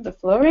achieve the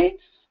flow rate,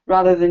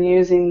 rather than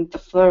using the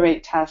flow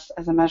rate test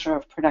as a measure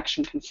of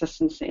production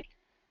consistency.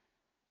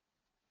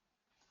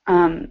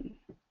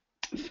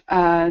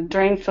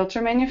 During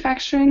filter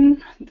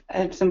manufacturing,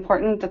 it's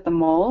important that the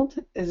mold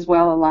is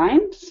well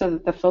aligned so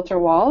that the filter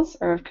walls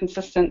are of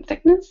consistent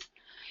thickness.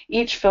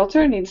 Each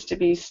filter needs to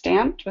be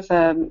stamped with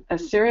a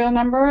serial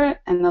number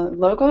and the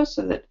logo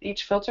so that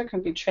each filter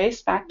can be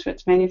traced back to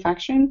its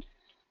manufacturing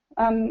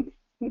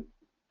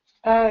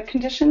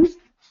conditions,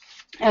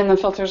 and the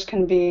filters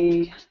can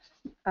be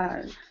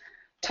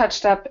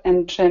touched up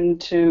and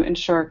trimmed to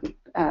ensure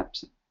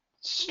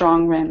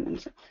strong rim.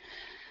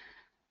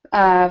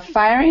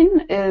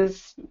 Firing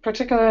is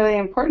particularly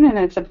important, and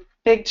it's a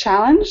big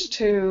challenge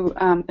to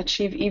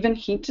achieve even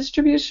heat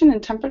distribution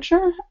and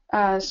temperature.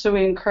 So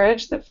we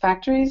encourage that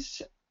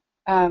factories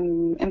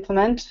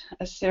implement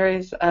a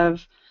series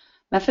of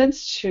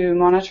methods to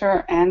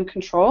monitor and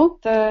control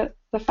the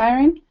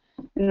firing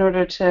in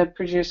order to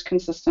produce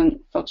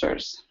consistent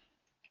filters.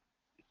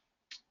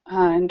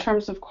 In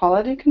terms of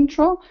quality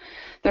control,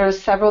 there are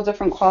several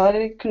different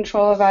quality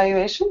control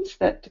evaluations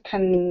that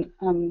can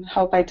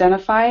help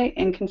identify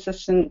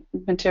inconsistent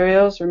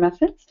materials or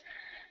methods.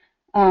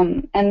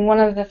 And one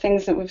of the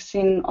things that we've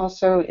seen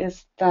also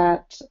is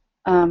that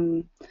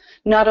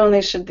not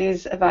only should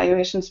these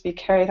evaluations be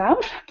carried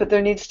out, but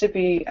there needs to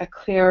be a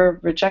clear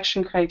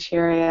rejection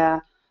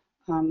criteria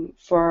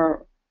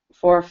for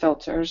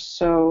filters.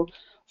 So,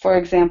 for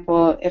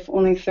example, if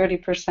only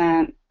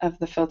 30% of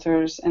the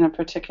filters in a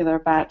particular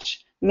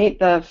batch meet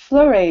the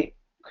flow rate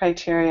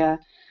criteria,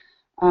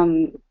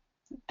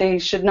 they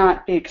should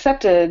not be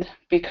accepted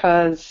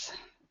because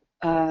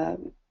the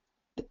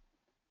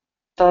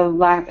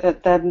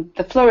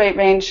flow rate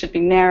range should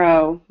be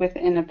narrow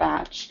within a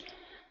batch.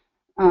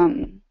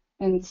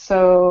 And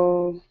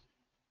so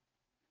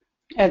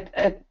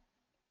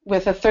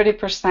with a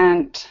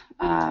 30%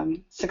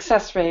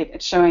 success rate,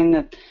 it's showing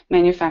that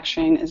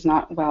manufacturing is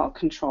not well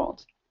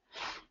controlled.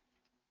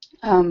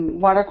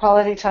 Water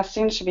quality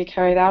testing should be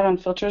carried out on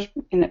filters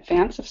in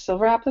advance of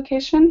silver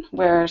application,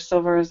 where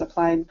silver is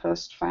applied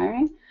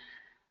post-firing.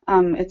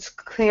 It's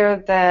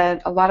clear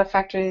that a lot of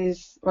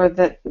factories, or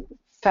that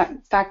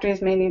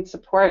factories may need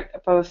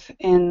support both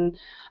in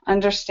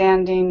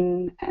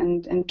understanding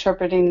and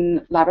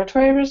interpreting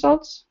laboratory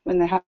results when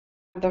they have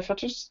their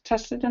filters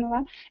tested in the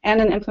lab,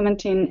 and in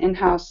implementing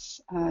in-house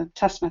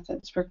test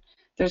methods.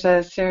 There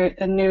are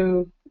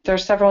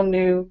several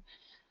new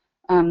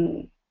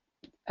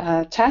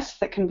tests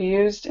that can be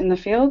used in the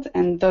field,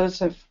 and those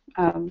have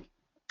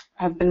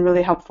been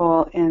really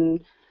helpful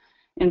in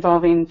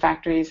involving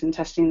factories in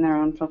testing their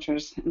own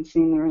filters and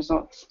seeing the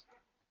results.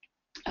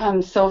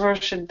 Silver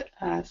should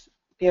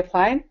be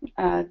applied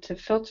to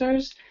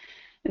filters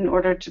in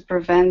order to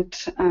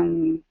prevent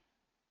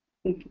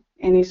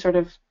any sort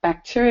of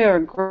bacteria or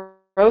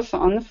growth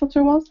on the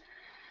filter walls.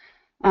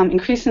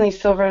 Increasingly,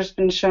 silver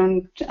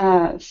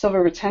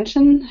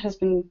retention has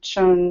been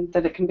shown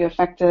that it can be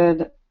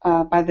affected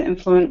by the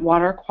influent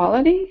water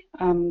quality.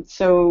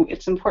 So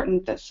it's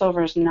important that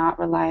silver is not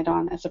relied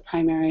on as a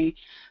primary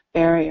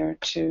barrier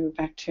to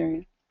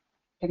bacteria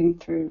getting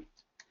through.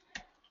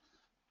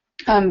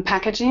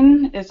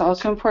 Packaging is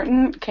also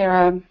important.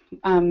 Kaira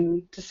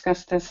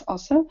discussed this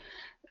also.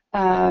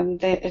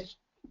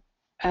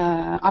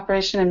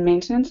 Operation and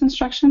maintenance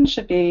instructions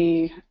should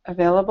be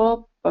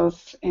available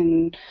both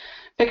in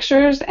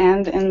pictures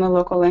and in the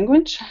local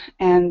language,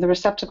 and the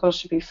receptacle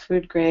should be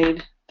food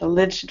grade. The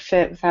lid should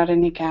fit without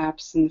any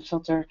gaps, and the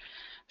filter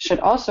should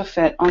also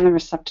fit on the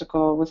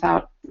receptacle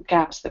without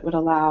gaps that would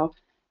allow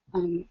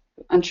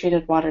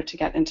untreated water to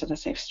get into the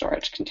safe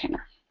storage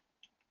container.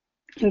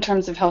 In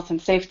terms of health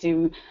and safety,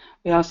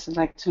 we also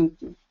like to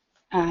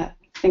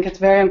think it's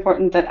very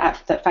important that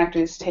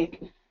factories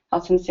take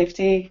health and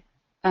safety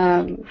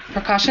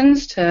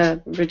precautions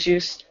to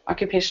reduce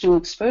occupational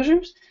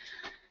exposures.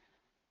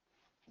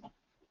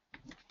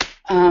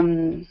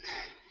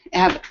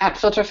 At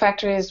filter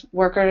factories,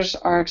 workers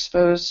are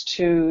exposed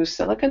to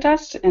silica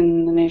dust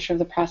in the nature of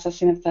the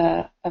processing of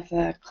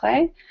the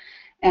clay,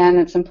 and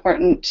it's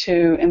important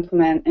to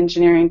implement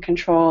engineering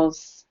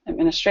controls,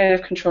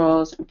 administrative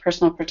controls, and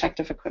personal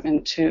protective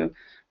equipment to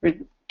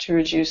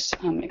reduce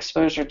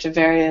exposure to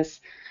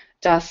various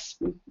dusts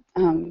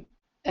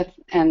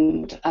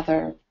and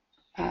other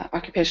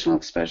occupational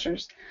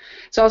exposures.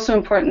 It's also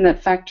important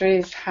that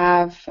factories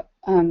have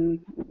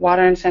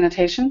water and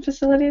sanitation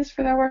facilities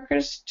for their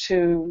workers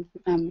to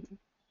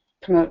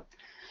promote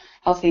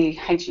healthy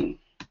hygiene.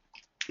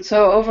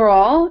 So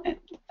overall,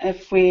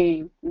 if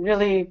we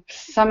really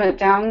sum it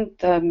down,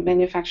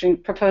 the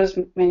proposed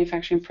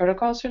manufacturing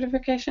protocol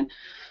certification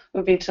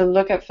would be to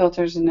look at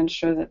filters and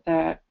ensure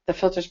that the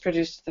filters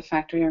produced at the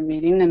factory are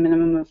meeting a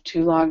minimum of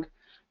 2 log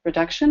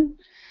reduction.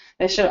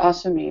 They should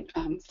also meet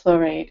flow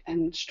rate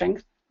and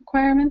strength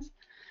requirements,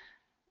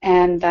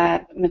 and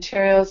that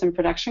materials and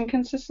production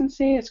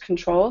consistency is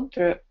controlled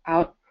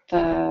throughout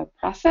the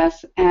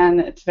process, and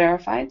it's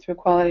verified through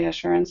quality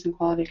assurance and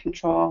quality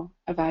control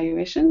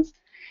evaluations,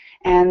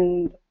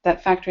 and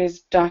that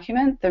factories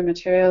document their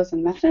materials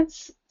and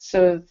methods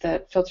so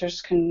that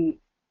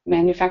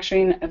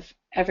manufacturing of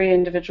every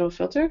individual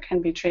filter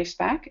can be traced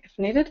back if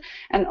needed,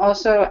 and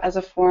also as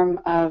a form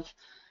of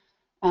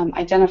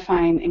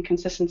identifying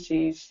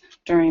inconsistencies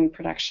during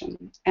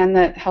production, and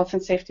that health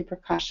and safety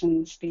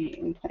precautions be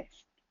in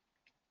place.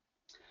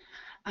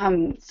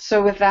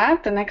 So with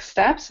that, the next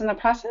steps in the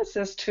process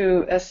is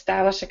to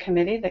establish a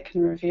committee that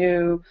can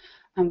review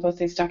both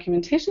these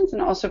documentations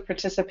and also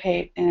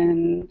participate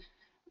in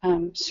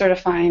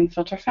certifying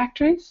filter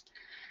factories.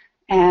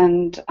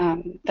 And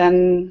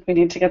then we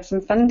need to get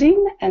some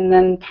funding and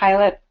then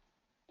pilot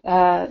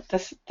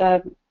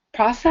the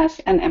process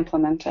and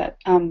implement it.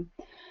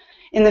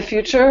 In the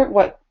future,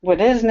 what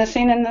is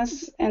missing in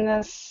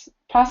this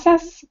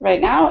process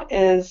right now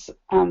is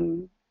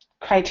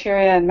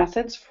criteria and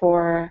methods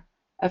for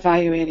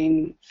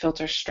evaluating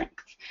filter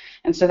strength,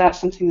 and so that's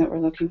something that we're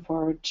looking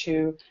forward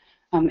to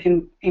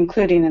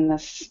including in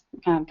this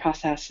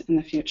process in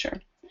the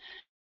future.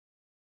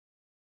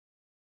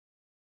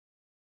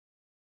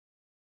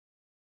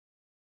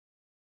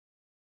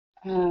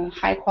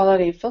 High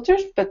quality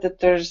filters, but that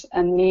there's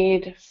a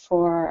need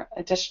for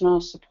additional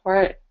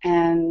support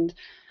and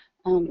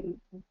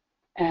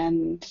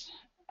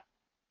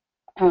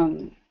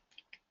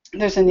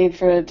there's a need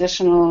for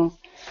additional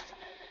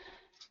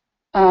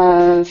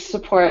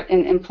support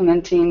in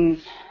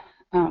implementing,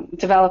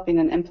 developing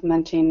and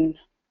implementing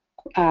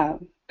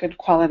good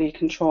quality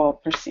control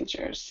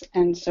procedures.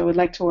 And so we'd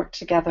like to work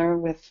together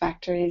with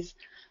factories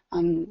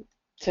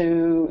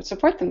to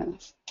support them in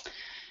this.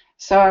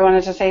 So I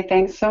wanted to say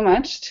thanks so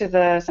much to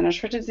the Centers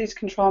for Disease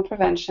Control and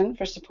Prevention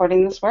for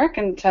supporting this work,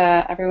 and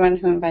to everyone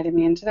who invited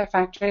me into their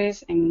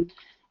factories and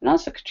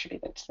also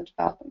contributed to the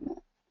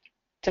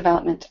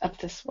development of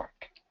this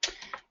work.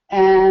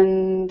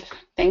 And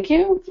thank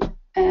you.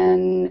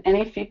 And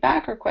any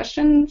feedback or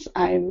questions,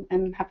 I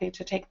am happy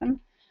to take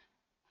them.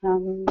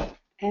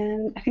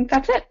 And I think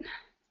that's it.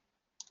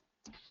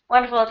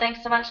 Wonderful.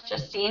 Thanks so much,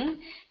 Justine.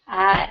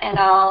 And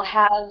I'll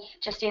have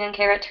Justine and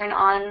Kaira turn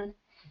on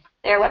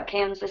their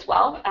webcams as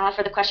well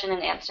for the question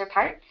and answer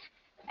part.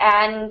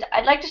 And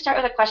I'd like to start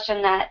with a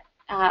question that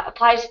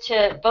applies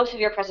to both of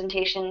your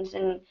presentations.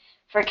 And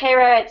for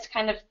Kaira, it's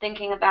kind of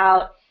thinking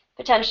about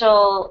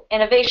potential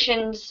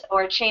innovations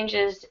or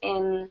changes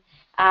in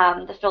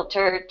the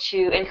filter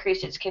to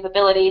increase its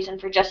capabilities.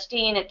 And for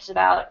Justine, it's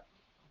about,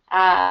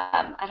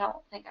 I don't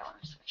think I want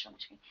to switch on the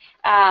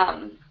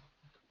screen.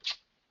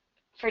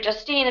 For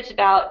Justine, it's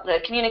about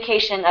the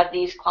communication of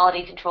these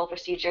quality control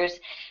procedures.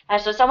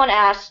 So someone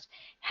asked,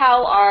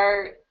 how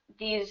are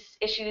these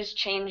issues,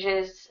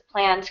 changes,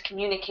 plans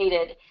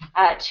communicated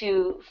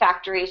to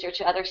factories or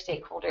to other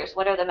stakeholders?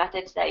 What are the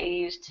methods that you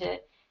use to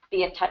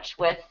be in touch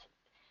with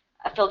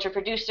filter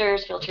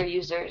producers, filter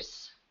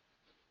users?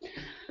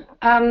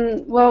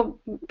 Well,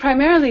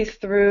 primarily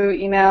through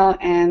email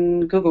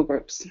and Google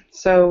Groups.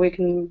 So we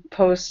can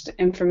post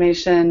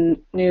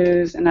information,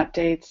 news, and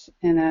updates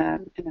in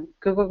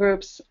Google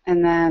Groups,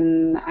 and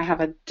then I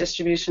have a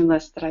distribution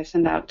list that I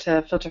send out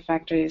to filter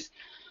factories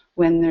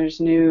when there's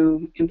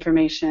new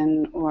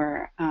information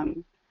or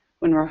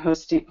when we're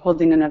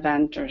holding an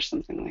event or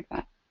something like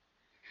that.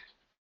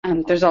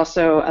 There's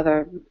also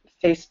other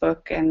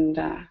Facebook and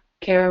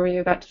Kaira, were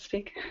you about to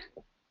speak?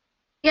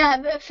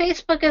 Yeah,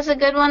 Facebook is a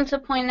good one to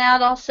point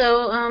out.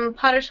 Also,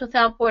 Potters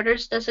Without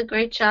Borders does a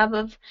great job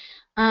of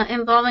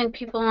involving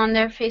people on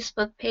their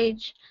Facebook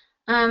page.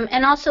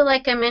 And also,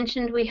 like I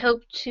mentioned, we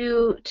hope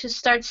to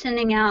start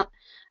sending out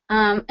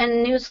a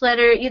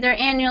newsletter either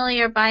annually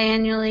or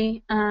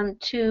biannually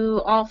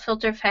to all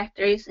filter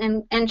factories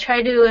and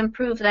try to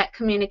improve that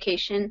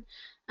communication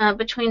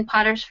between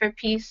Potters for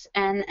Peace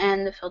and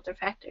the filter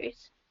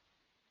factories.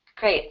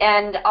 Great,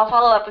 and I'll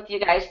follow up with you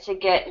guys to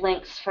get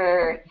links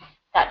for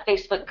that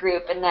Facebook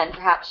group and then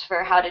perhaps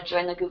for how to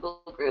join the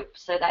Google group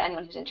so that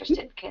anyone who's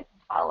interested can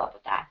follow up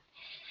with that.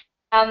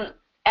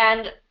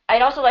 And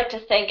I'd also like to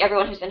thank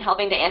everyone who's been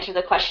helping to answer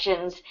the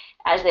questions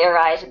as they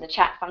arise in the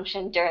chat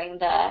function during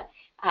the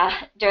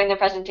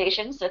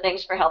presentation. So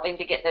thanks for helping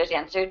to get those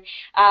answered.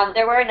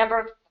 There were a number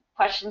of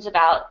questions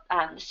about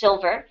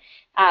silver,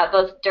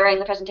 both during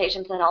the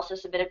presentations and also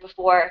submitted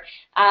before.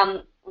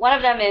 One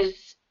of them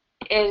is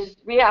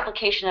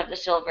reapplication of the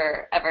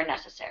silver ever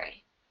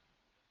necessary?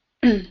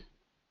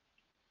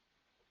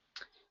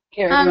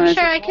 Sure,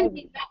 I can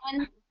take that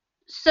one.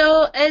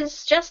 So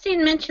as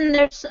Justine mentioned,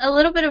 there's a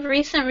little bit of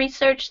recent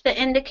research that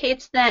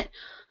indicates that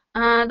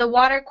the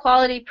water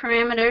quality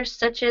parameters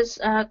such as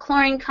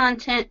chlorine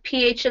content,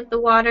 pH of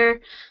the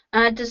water,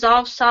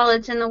 dissolved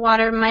solids in the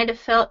water might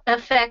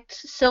affect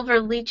silver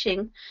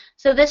leaching.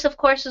 So this, of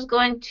course, is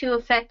going to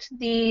affect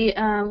the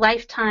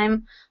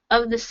lifetime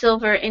of the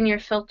silver in your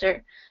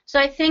filter. So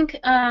I think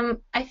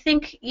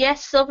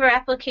yes, silver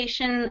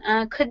application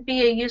could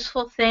be a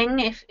useful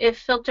thing if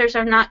filters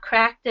are not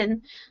cracked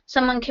and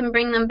someone can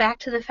bring them back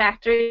to the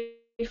factory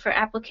for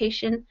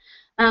application.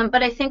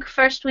 But I think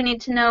first we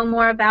need to know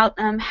more about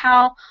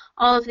how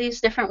all of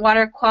these different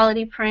water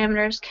quality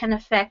parameters can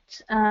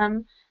affect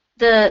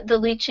the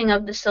leaching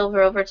of the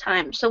silver over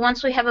time. So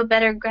once we have a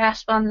better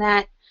grasp on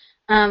that,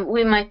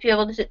 we might be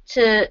able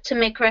to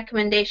make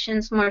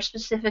recommendations more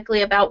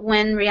specifically about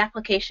when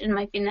reapplication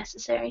might be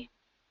necessary.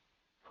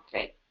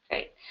 Great,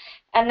 great.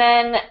 And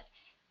then,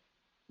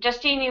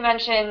 Justine, you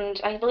mentioned,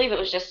 I believe it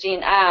was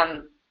Justine,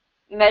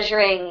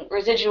 measuring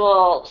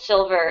residual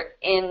silver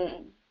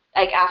in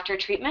after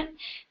treatment.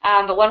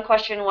 But one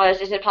question was,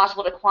 is it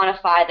possible to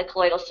quantify the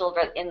colloidal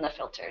silver in the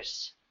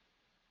filters?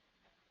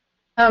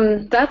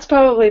 That's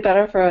probably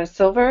better for a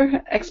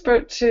silver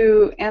expert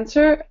to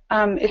answer.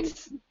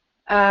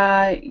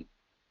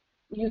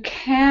 You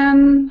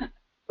can.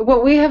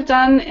 What we have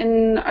done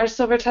in our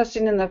silver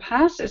testing in the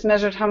past is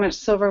measured how much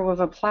silver we've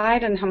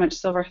applied and how much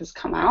silver has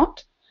come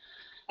out,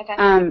 okay.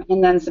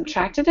 And then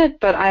subtracted it.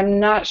 But I'm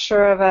not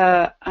sure of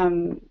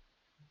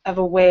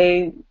a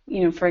way,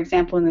 for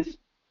example,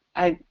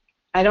 I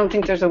don't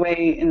think there's a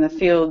way in the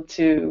field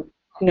to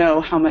know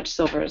how much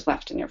silver is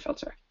left in your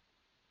filter.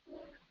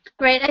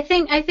 Right. I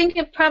think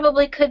it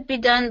probably could be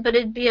done, but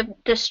it'd be a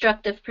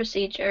destructive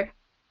procedure.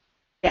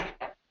 Yeah.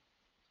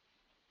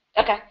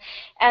 Okay.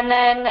 And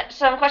then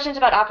some questions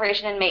about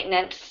operation and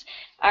maintenance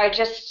are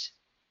just,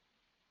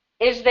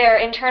 is there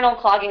internal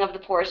clogging of the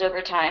pores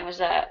over time, was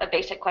a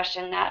basic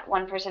question that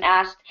one person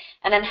asked.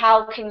 And then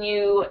how can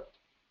you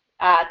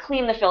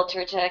clean the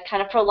filter to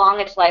kind of prolong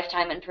its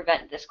lifetime and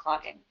prevent this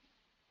clogging?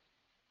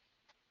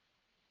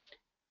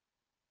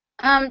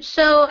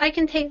 So I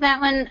can take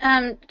that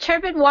one.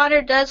 Turbid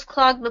water does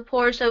clog the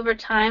pores over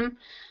time.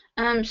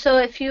 So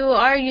if you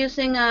are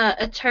using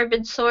a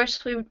turbid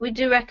source, we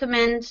do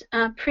recommend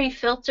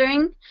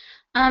pre-filtering.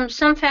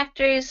 Some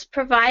factories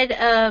provide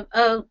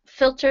a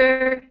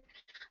filter,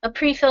 a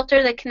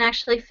pre-filter that can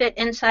actually fit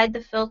inside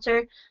the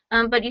filter,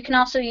 but you can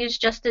also use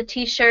just a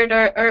t-shirt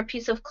or a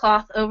piece of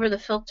cloth over the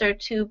filter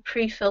to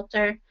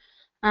pre-filter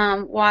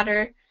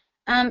water.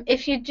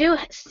 If you do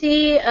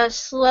see a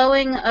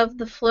slowing of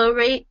the flow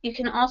rate, you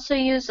can also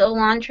use a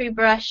laundry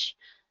brush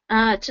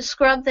to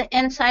scrub the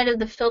inside of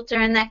the filter,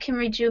 and that can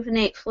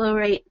rejuvenate flow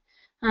rate.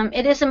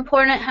 It is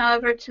important,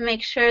 however, to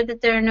make sure that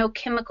there are no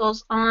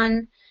chemicals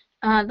on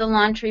the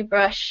laundry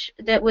brush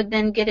that would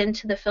then get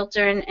into the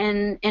filter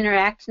and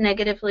interact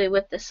negatively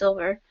with the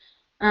silver.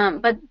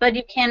 But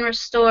you can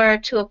restore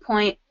to a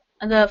point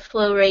the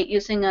flow rate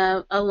using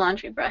a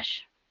laundry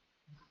brush.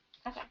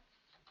 Okay,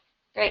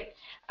 great.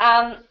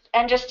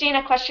 And Justine,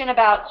 a question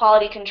about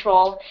quality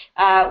control.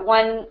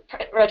 One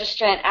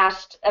registrant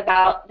asked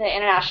about the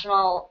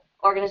International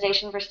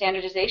Organization for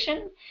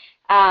Standardization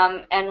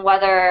and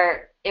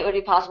whether it would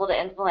be possible to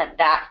implement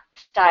that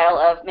style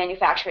of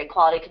manufacturing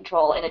quality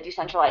control in a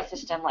decentralized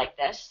system like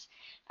this.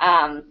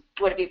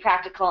 Would it be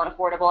practical and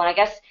affordable? And I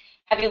guess,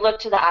 have you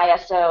looked to the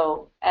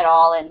ISO at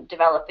all in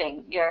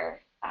developing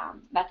your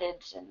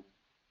methods? And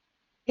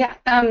yeah,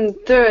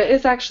 there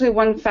is actually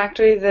one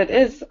factory that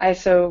is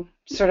ISO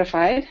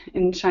certified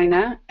in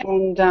China,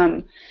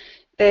 and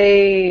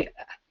they,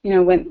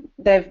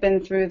 they've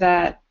been through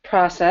that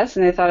process,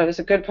 and they thought it was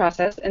a good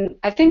process. And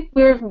I think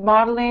we're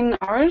modeling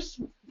ours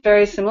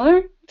very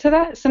similarly to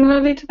that.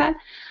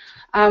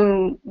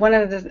 One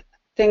of the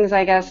things,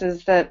 I guess,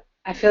 is that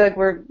I feel like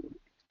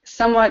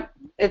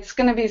it's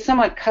going to be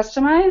somewhat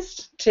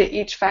customized to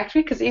each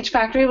factory, because each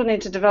factory will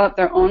need to develop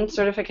their own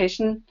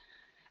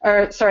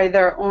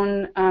their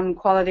own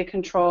quality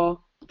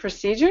control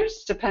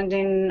procedures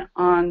depending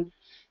on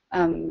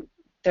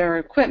their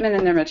equipment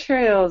and their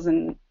materials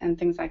and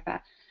things like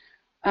that.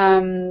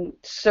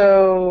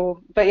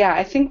 But yeah,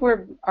 I think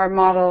our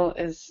model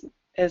is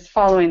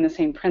following the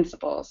same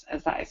principles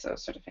as the ISO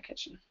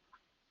certification.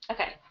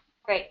 Okay,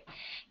 great.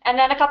 And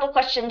then a couple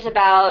questions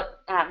about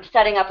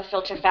setting up a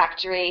filter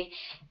factory.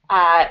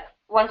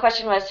 One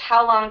question was,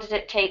 how long does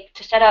it take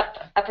to set up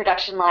a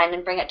production line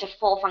and bring it to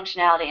full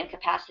functionality and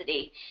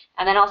capacity?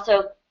 And then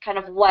also, kind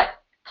of what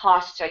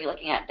costs are you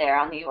looking at there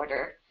on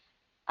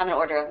an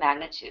order of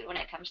magnitude when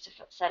it comes to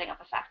setting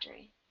up a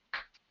factory?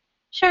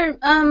 Sure.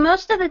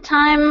 Most of the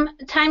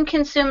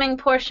time-consuming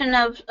portion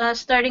of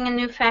starting a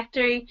new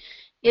factory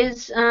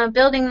is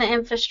building the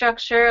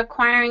infrastructure,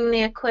 acquiring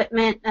the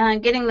equipment,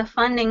 getting the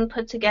funding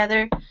put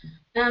together.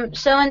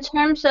 So in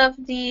terms of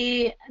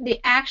the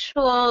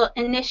actual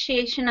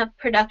initiation of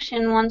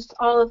production, once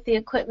all of the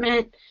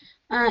equipment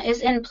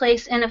is in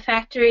place in a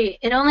factory,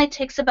 it only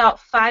takes about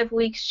 5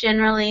 weeks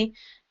generally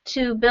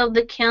to build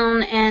the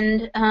kiln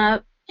and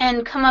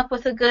come up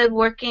with a good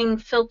working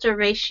filter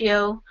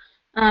ratio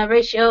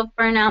of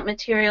burnout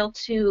material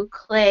to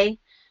clay.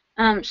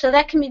 So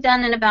that can be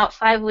done in about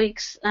 5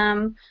 weeks.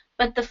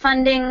 But the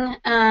funding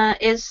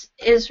is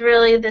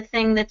really the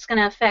thing that's going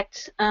to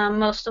affect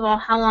most of all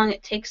how long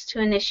it takes to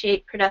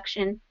initiate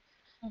production.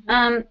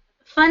 Mm-hmm.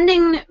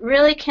 Funding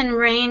really can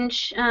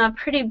range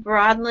pretty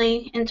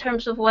broadly in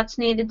terms of what's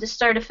needed to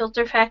start a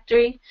filter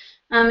factory.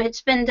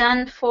 It's been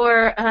done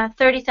for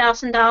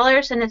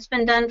 $30,000 and it's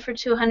been done for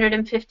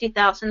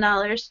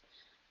 $250,000.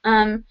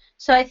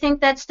 So I think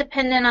that's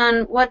dependent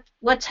on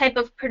what type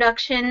of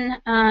production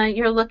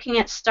you're looking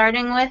at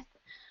starting with.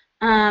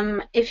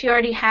 If you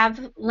already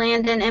have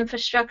land and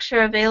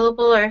infrastructure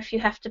available, or if you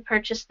have to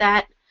purchase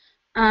that,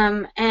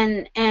 and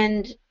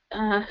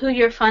who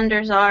your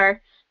funders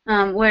are,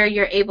 where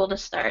you're able to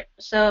start.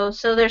 So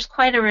there's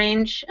quite a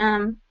range,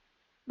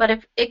 but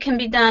if it can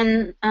be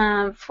done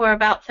for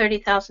about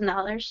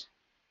 $30,000.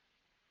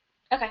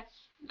 Okay,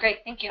 great,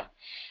 thank you.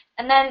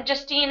 And then,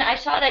 Justine, I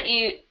saw that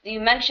you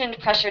mentioned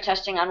pressure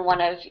testing on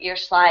one of your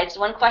slides.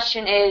 One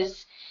question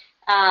is,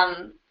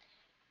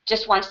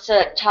 just wants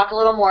to talk a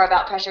little more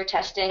about pressure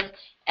testing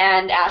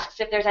and asks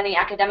if there's any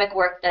academic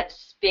work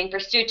that's being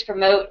pursued to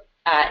promote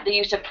the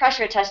use of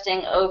pressure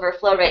testing over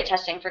flow rate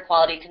testing for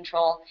quality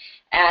control,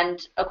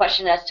 and a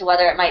question as to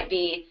whether it might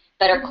be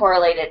better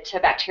correlated to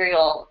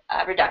bacterial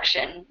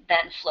reduction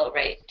than flow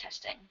rate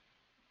testing.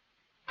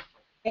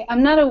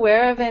 I'm not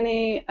aware of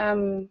any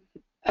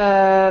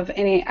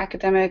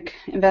academic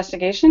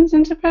investigations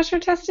into pressure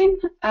testing.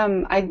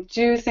 I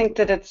do think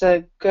that it's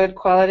a good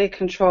quality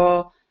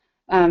control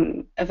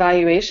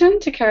evaluation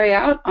to carry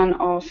out on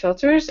all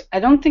filters. I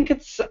don't think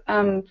it's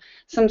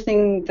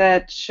something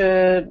that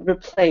should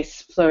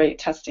replace flow rate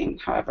testing,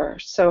 however.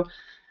 So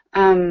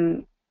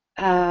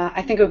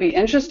I think it would be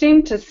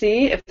interesting to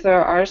see if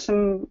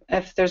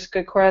there's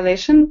good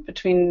correlation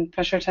between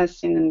pressure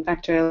testing and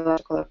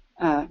bacteriological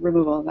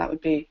removal. That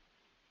would be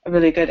a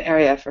really good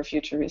area for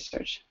future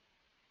research.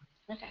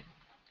 Okay,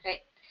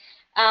 great.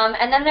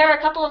 And then there are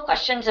a couple of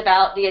questions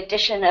about the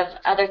addition of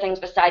other things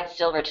besides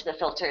silver to the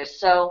filters.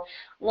 So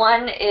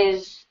one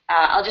is,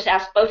 I'll just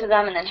ask both of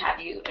them and then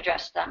have you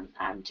address them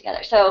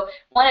together. So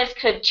one is,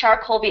 could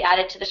charcoal be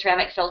added to the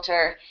ceramic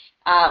filter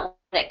when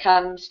it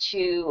comes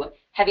to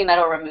heavy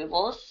metal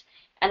removals?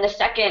 And the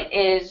second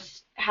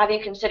is, have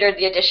you considered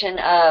the addition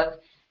of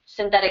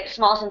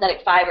small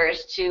synthetic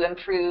fibers to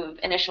improve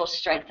initial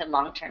strength and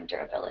long-term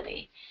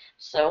durability?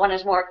 So one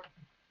is more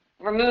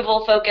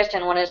removal focused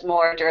and one is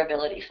more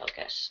durability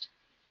focused.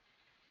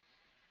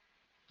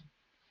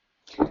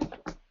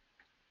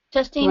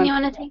 Justine, you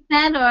want to take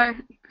that, or?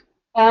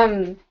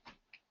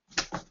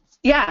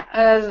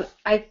 Yeah.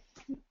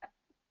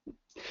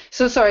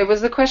 So sorry,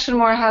 was the question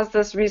more, has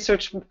this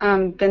research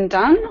been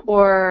done,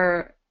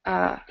 or?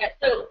 Yeah,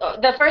 so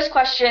the first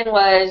question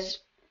was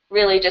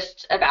really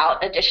just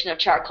about addition of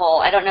charcoal.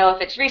 I don't know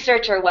if it's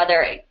research or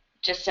whether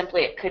just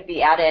simply it could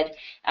be added.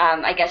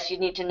 I guess you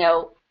need to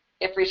know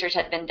if research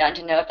had been done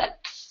to know if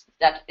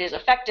that is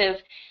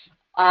effective.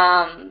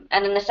 And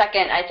then the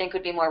second, I think,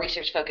 would be more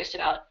research focused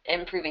about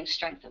improving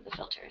strength of the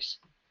filters.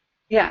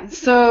 Yeah,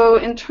 so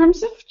in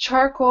terms of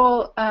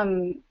charcoal,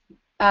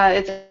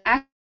 it's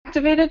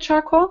activated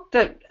charcoal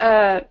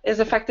that is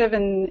effective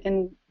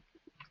in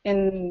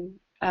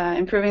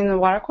improving the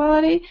water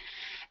quality,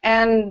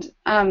 and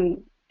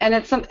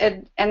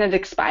it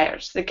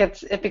expires.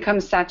 It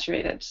becomes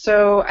saturated.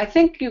 So I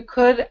think you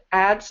could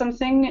add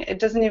something.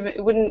 It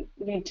wouldn't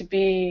need to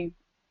be,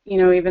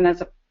 even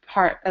as a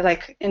part,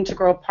 like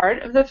integral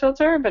part of the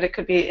filter, but it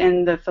could be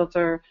in the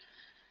filter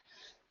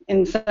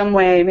in some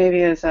way,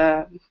 maybe as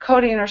a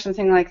coating or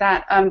something like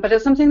that. But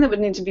it's something that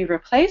would need to be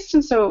replaced,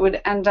 and so it would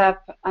end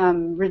up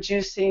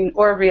reducing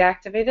or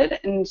reactivated,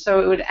 and so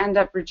it would end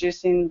up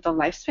reducing the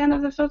lifespan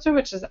of the filter,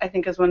 which I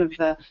think is one of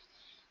the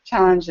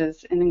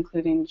challenges in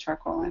including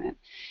charcoal in it.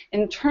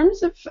 In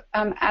terms of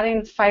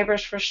adding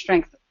fibers for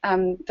strength,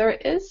 there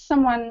is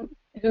someone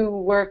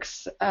who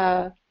works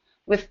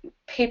with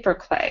paper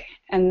clay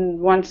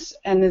and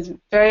is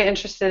very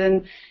interested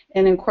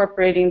in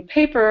incorporating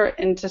paper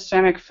into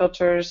ceramic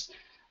filters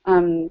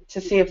to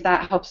see if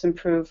that helps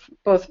improve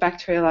both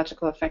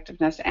bacteriological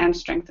effectiveness and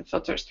strength of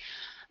filters.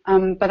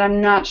 But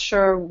I'm not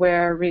sure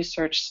where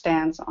research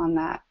stands on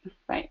that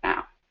right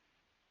now.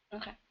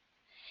 Okay.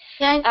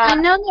 Yeah, I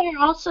know there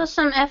are also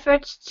some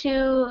efforts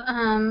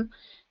to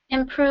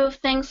improve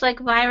things like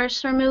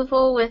virus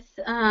removal with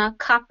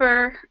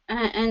copper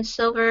and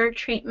silver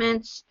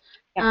treatments.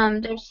 Yeah.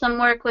 There's some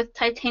work with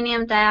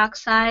titanium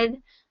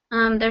dioxide.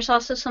 There's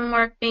also some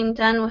work being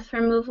done with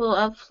removal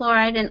of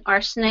fluoride and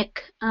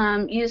arsenic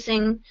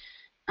using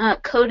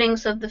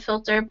coatings of the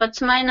filter. But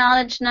to my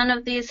knowledge, none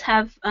of these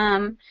have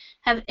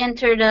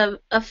entered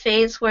a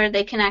phase where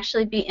they can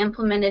actually be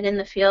implemented in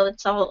the field.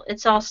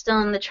 It's all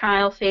still in the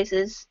trial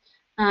phases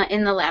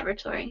in the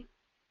laboratory.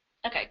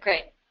 Okay,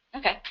 great.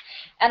 Okay.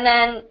 And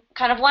then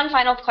kind of one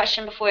final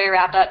question before we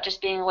wrap up,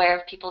 just being aware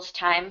of people's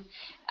time.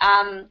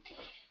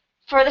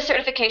 For the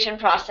certification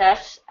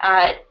process,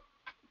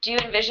 do you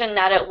envision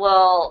that it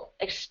will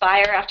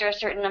expire after a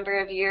certain number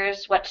of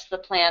years? What's the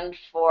plan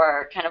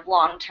for kind of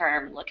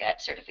long-term look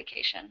at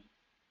certification?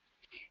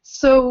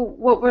 So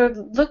what we're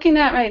looking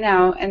at right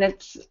now, and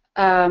it's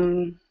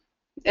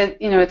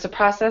it's a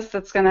process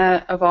that's going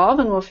to evolve,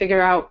 and we'll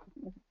figure out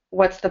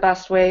what's the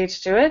best way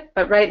to do it.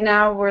 But right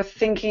now we're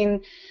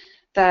thinking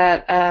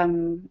that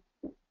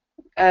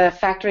a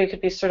factory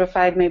could be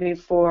certified maybe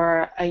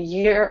for a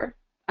year,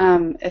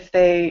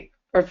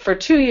 or for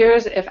 2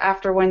 years if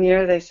after 1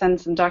 year they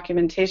send some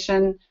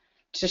documentation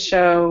to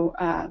show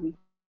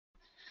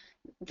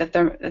that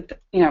they're,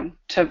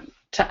 to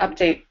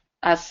update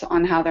us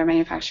on how they're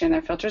manufacturing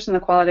their filters and the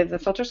quality of the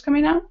filters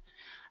coming out.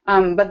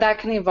 But that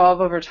can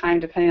evolve over time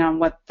depending on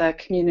what the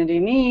community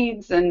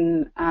needs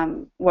and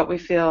what we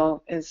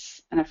feel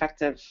is an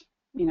effective,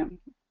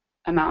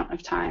 amount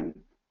of time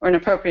or an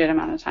appropriate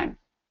amount of time.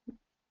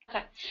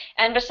 Okay.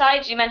 And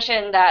besides, you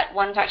mentioned that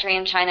one factory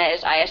in China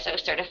is ISO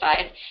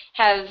certified.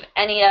 Have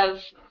any of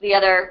the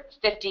other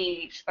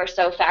 50 or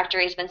so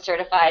factories been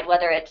certified,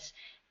 whether it's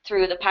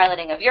through the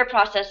piloting of your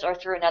process or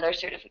through another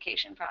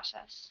certification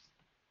process?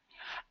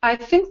 I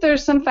think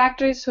there's some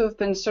factories who have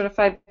been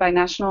certified by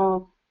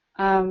national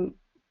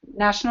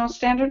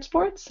standards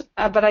boards,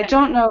 but I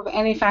don't know of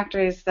any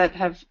factories that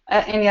have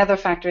any other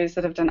factories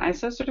that have done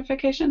ISO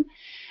certification.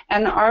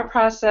 And our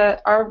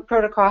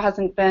protocol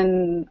hasn't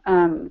been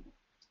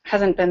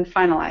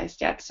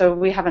finalized yet, so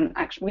we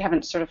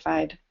haven't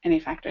certified any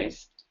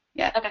factories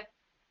yet. Okay.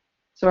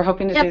 So we're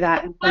hoping to do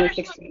that in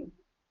 2016.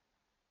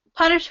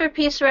 Potters for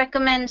Peace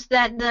recommends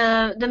that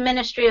the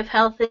Ministry of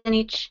Health in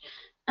each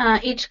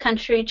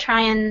country try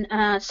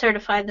and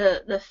certify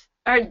the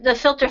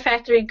filter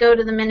factory go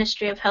to the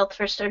Ministry of Health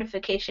for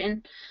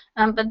certification,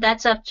 but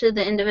that's up to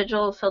the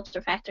individual filter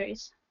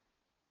factories.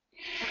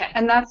 Okay.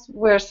 And that's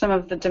where some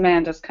of the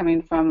demand is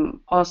coming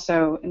from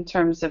also in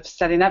terms of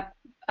setting up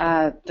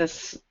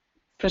this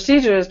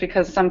procedure, is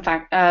because some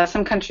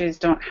countries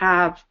don't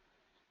have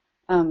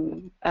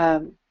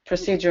a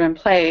procedure in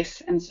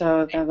place, and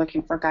so they're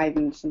looking for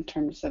guidance in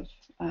terms of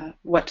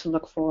what to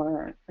look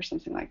for or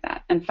something like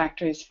that. And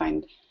factories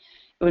find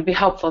it would be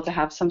helpful to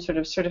have some sort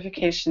of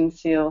certification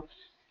seal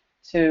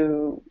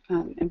to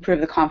improve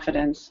the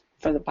confidence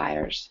for the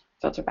buyers,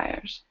 filter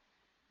buyers.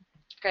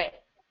 Great.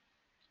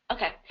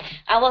 Okay.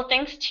 Well,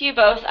 thanks to you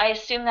both. I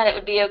assume that it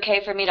would be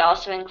okay for me to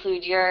also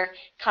include your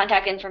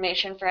contact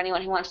information for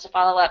anyone who wants to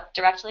follow up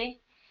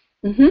directly?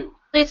 Mm-hmm.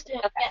 Please do.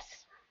 Okay.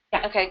 Yes.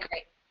 Yeah. Okay,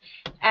 great.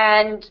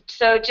 And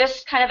so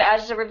just kind of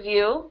as a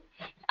review,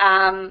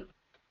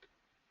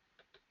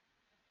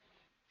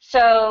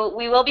 so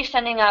we will be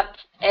sending up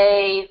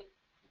a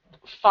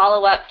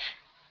follow-up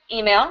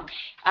email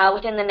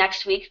within the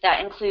next week that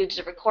includes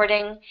a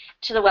recording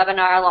to the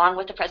webinar along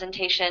with the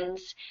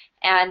presentations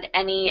and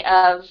any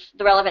of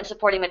the relevant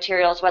supporting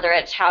materials, whether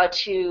it's how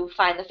to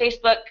find the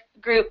Facebook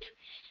group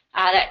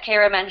that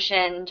Kaira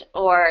mentioned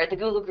or the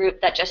Google group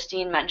that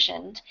Justine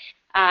mentioned.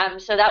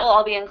 So that will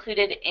all be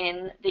included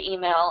in the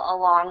email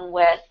along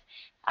with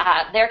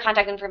their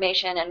contact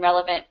information and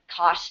relevant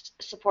CAWST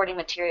supporting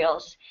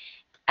materials.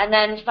 And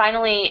then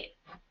finally,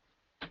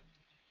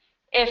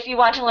 if you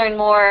want to learn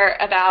more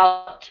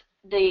about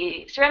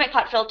the ceramic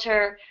pot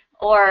filter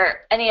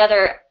or any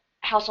other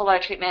household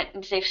water treatment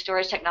and safe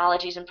storage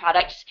technologies and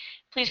products,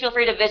 please feel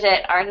free to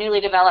visit our newly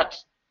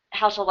developed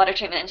household water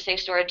treatment and safe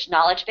storage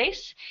knowledge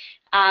base.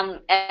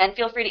 And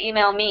feel free to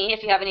email me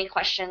if you have any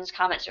questions,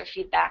 comments, or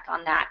feedback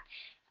on that.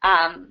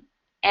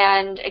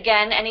 And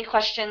again, any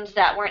questions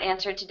that weren't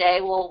answered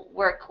today, we'll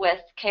work with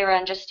Kaira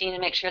and Justine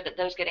and make sure that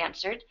those get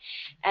answered.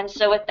 And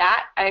so with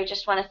that, I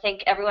just want to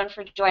thank everyone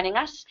for joining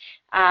us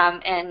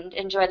and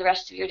enjoy the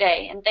rest of your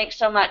day. And thanks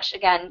so much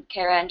again,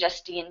 Kaira and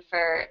Justine,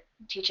 for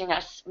teaching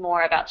us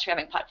more about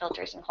ceramic pot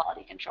filters and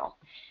quality control.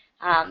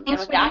 And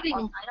with that, I'll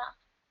sign off.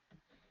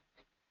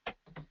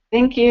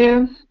 Thank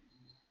you.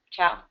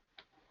 Ciao.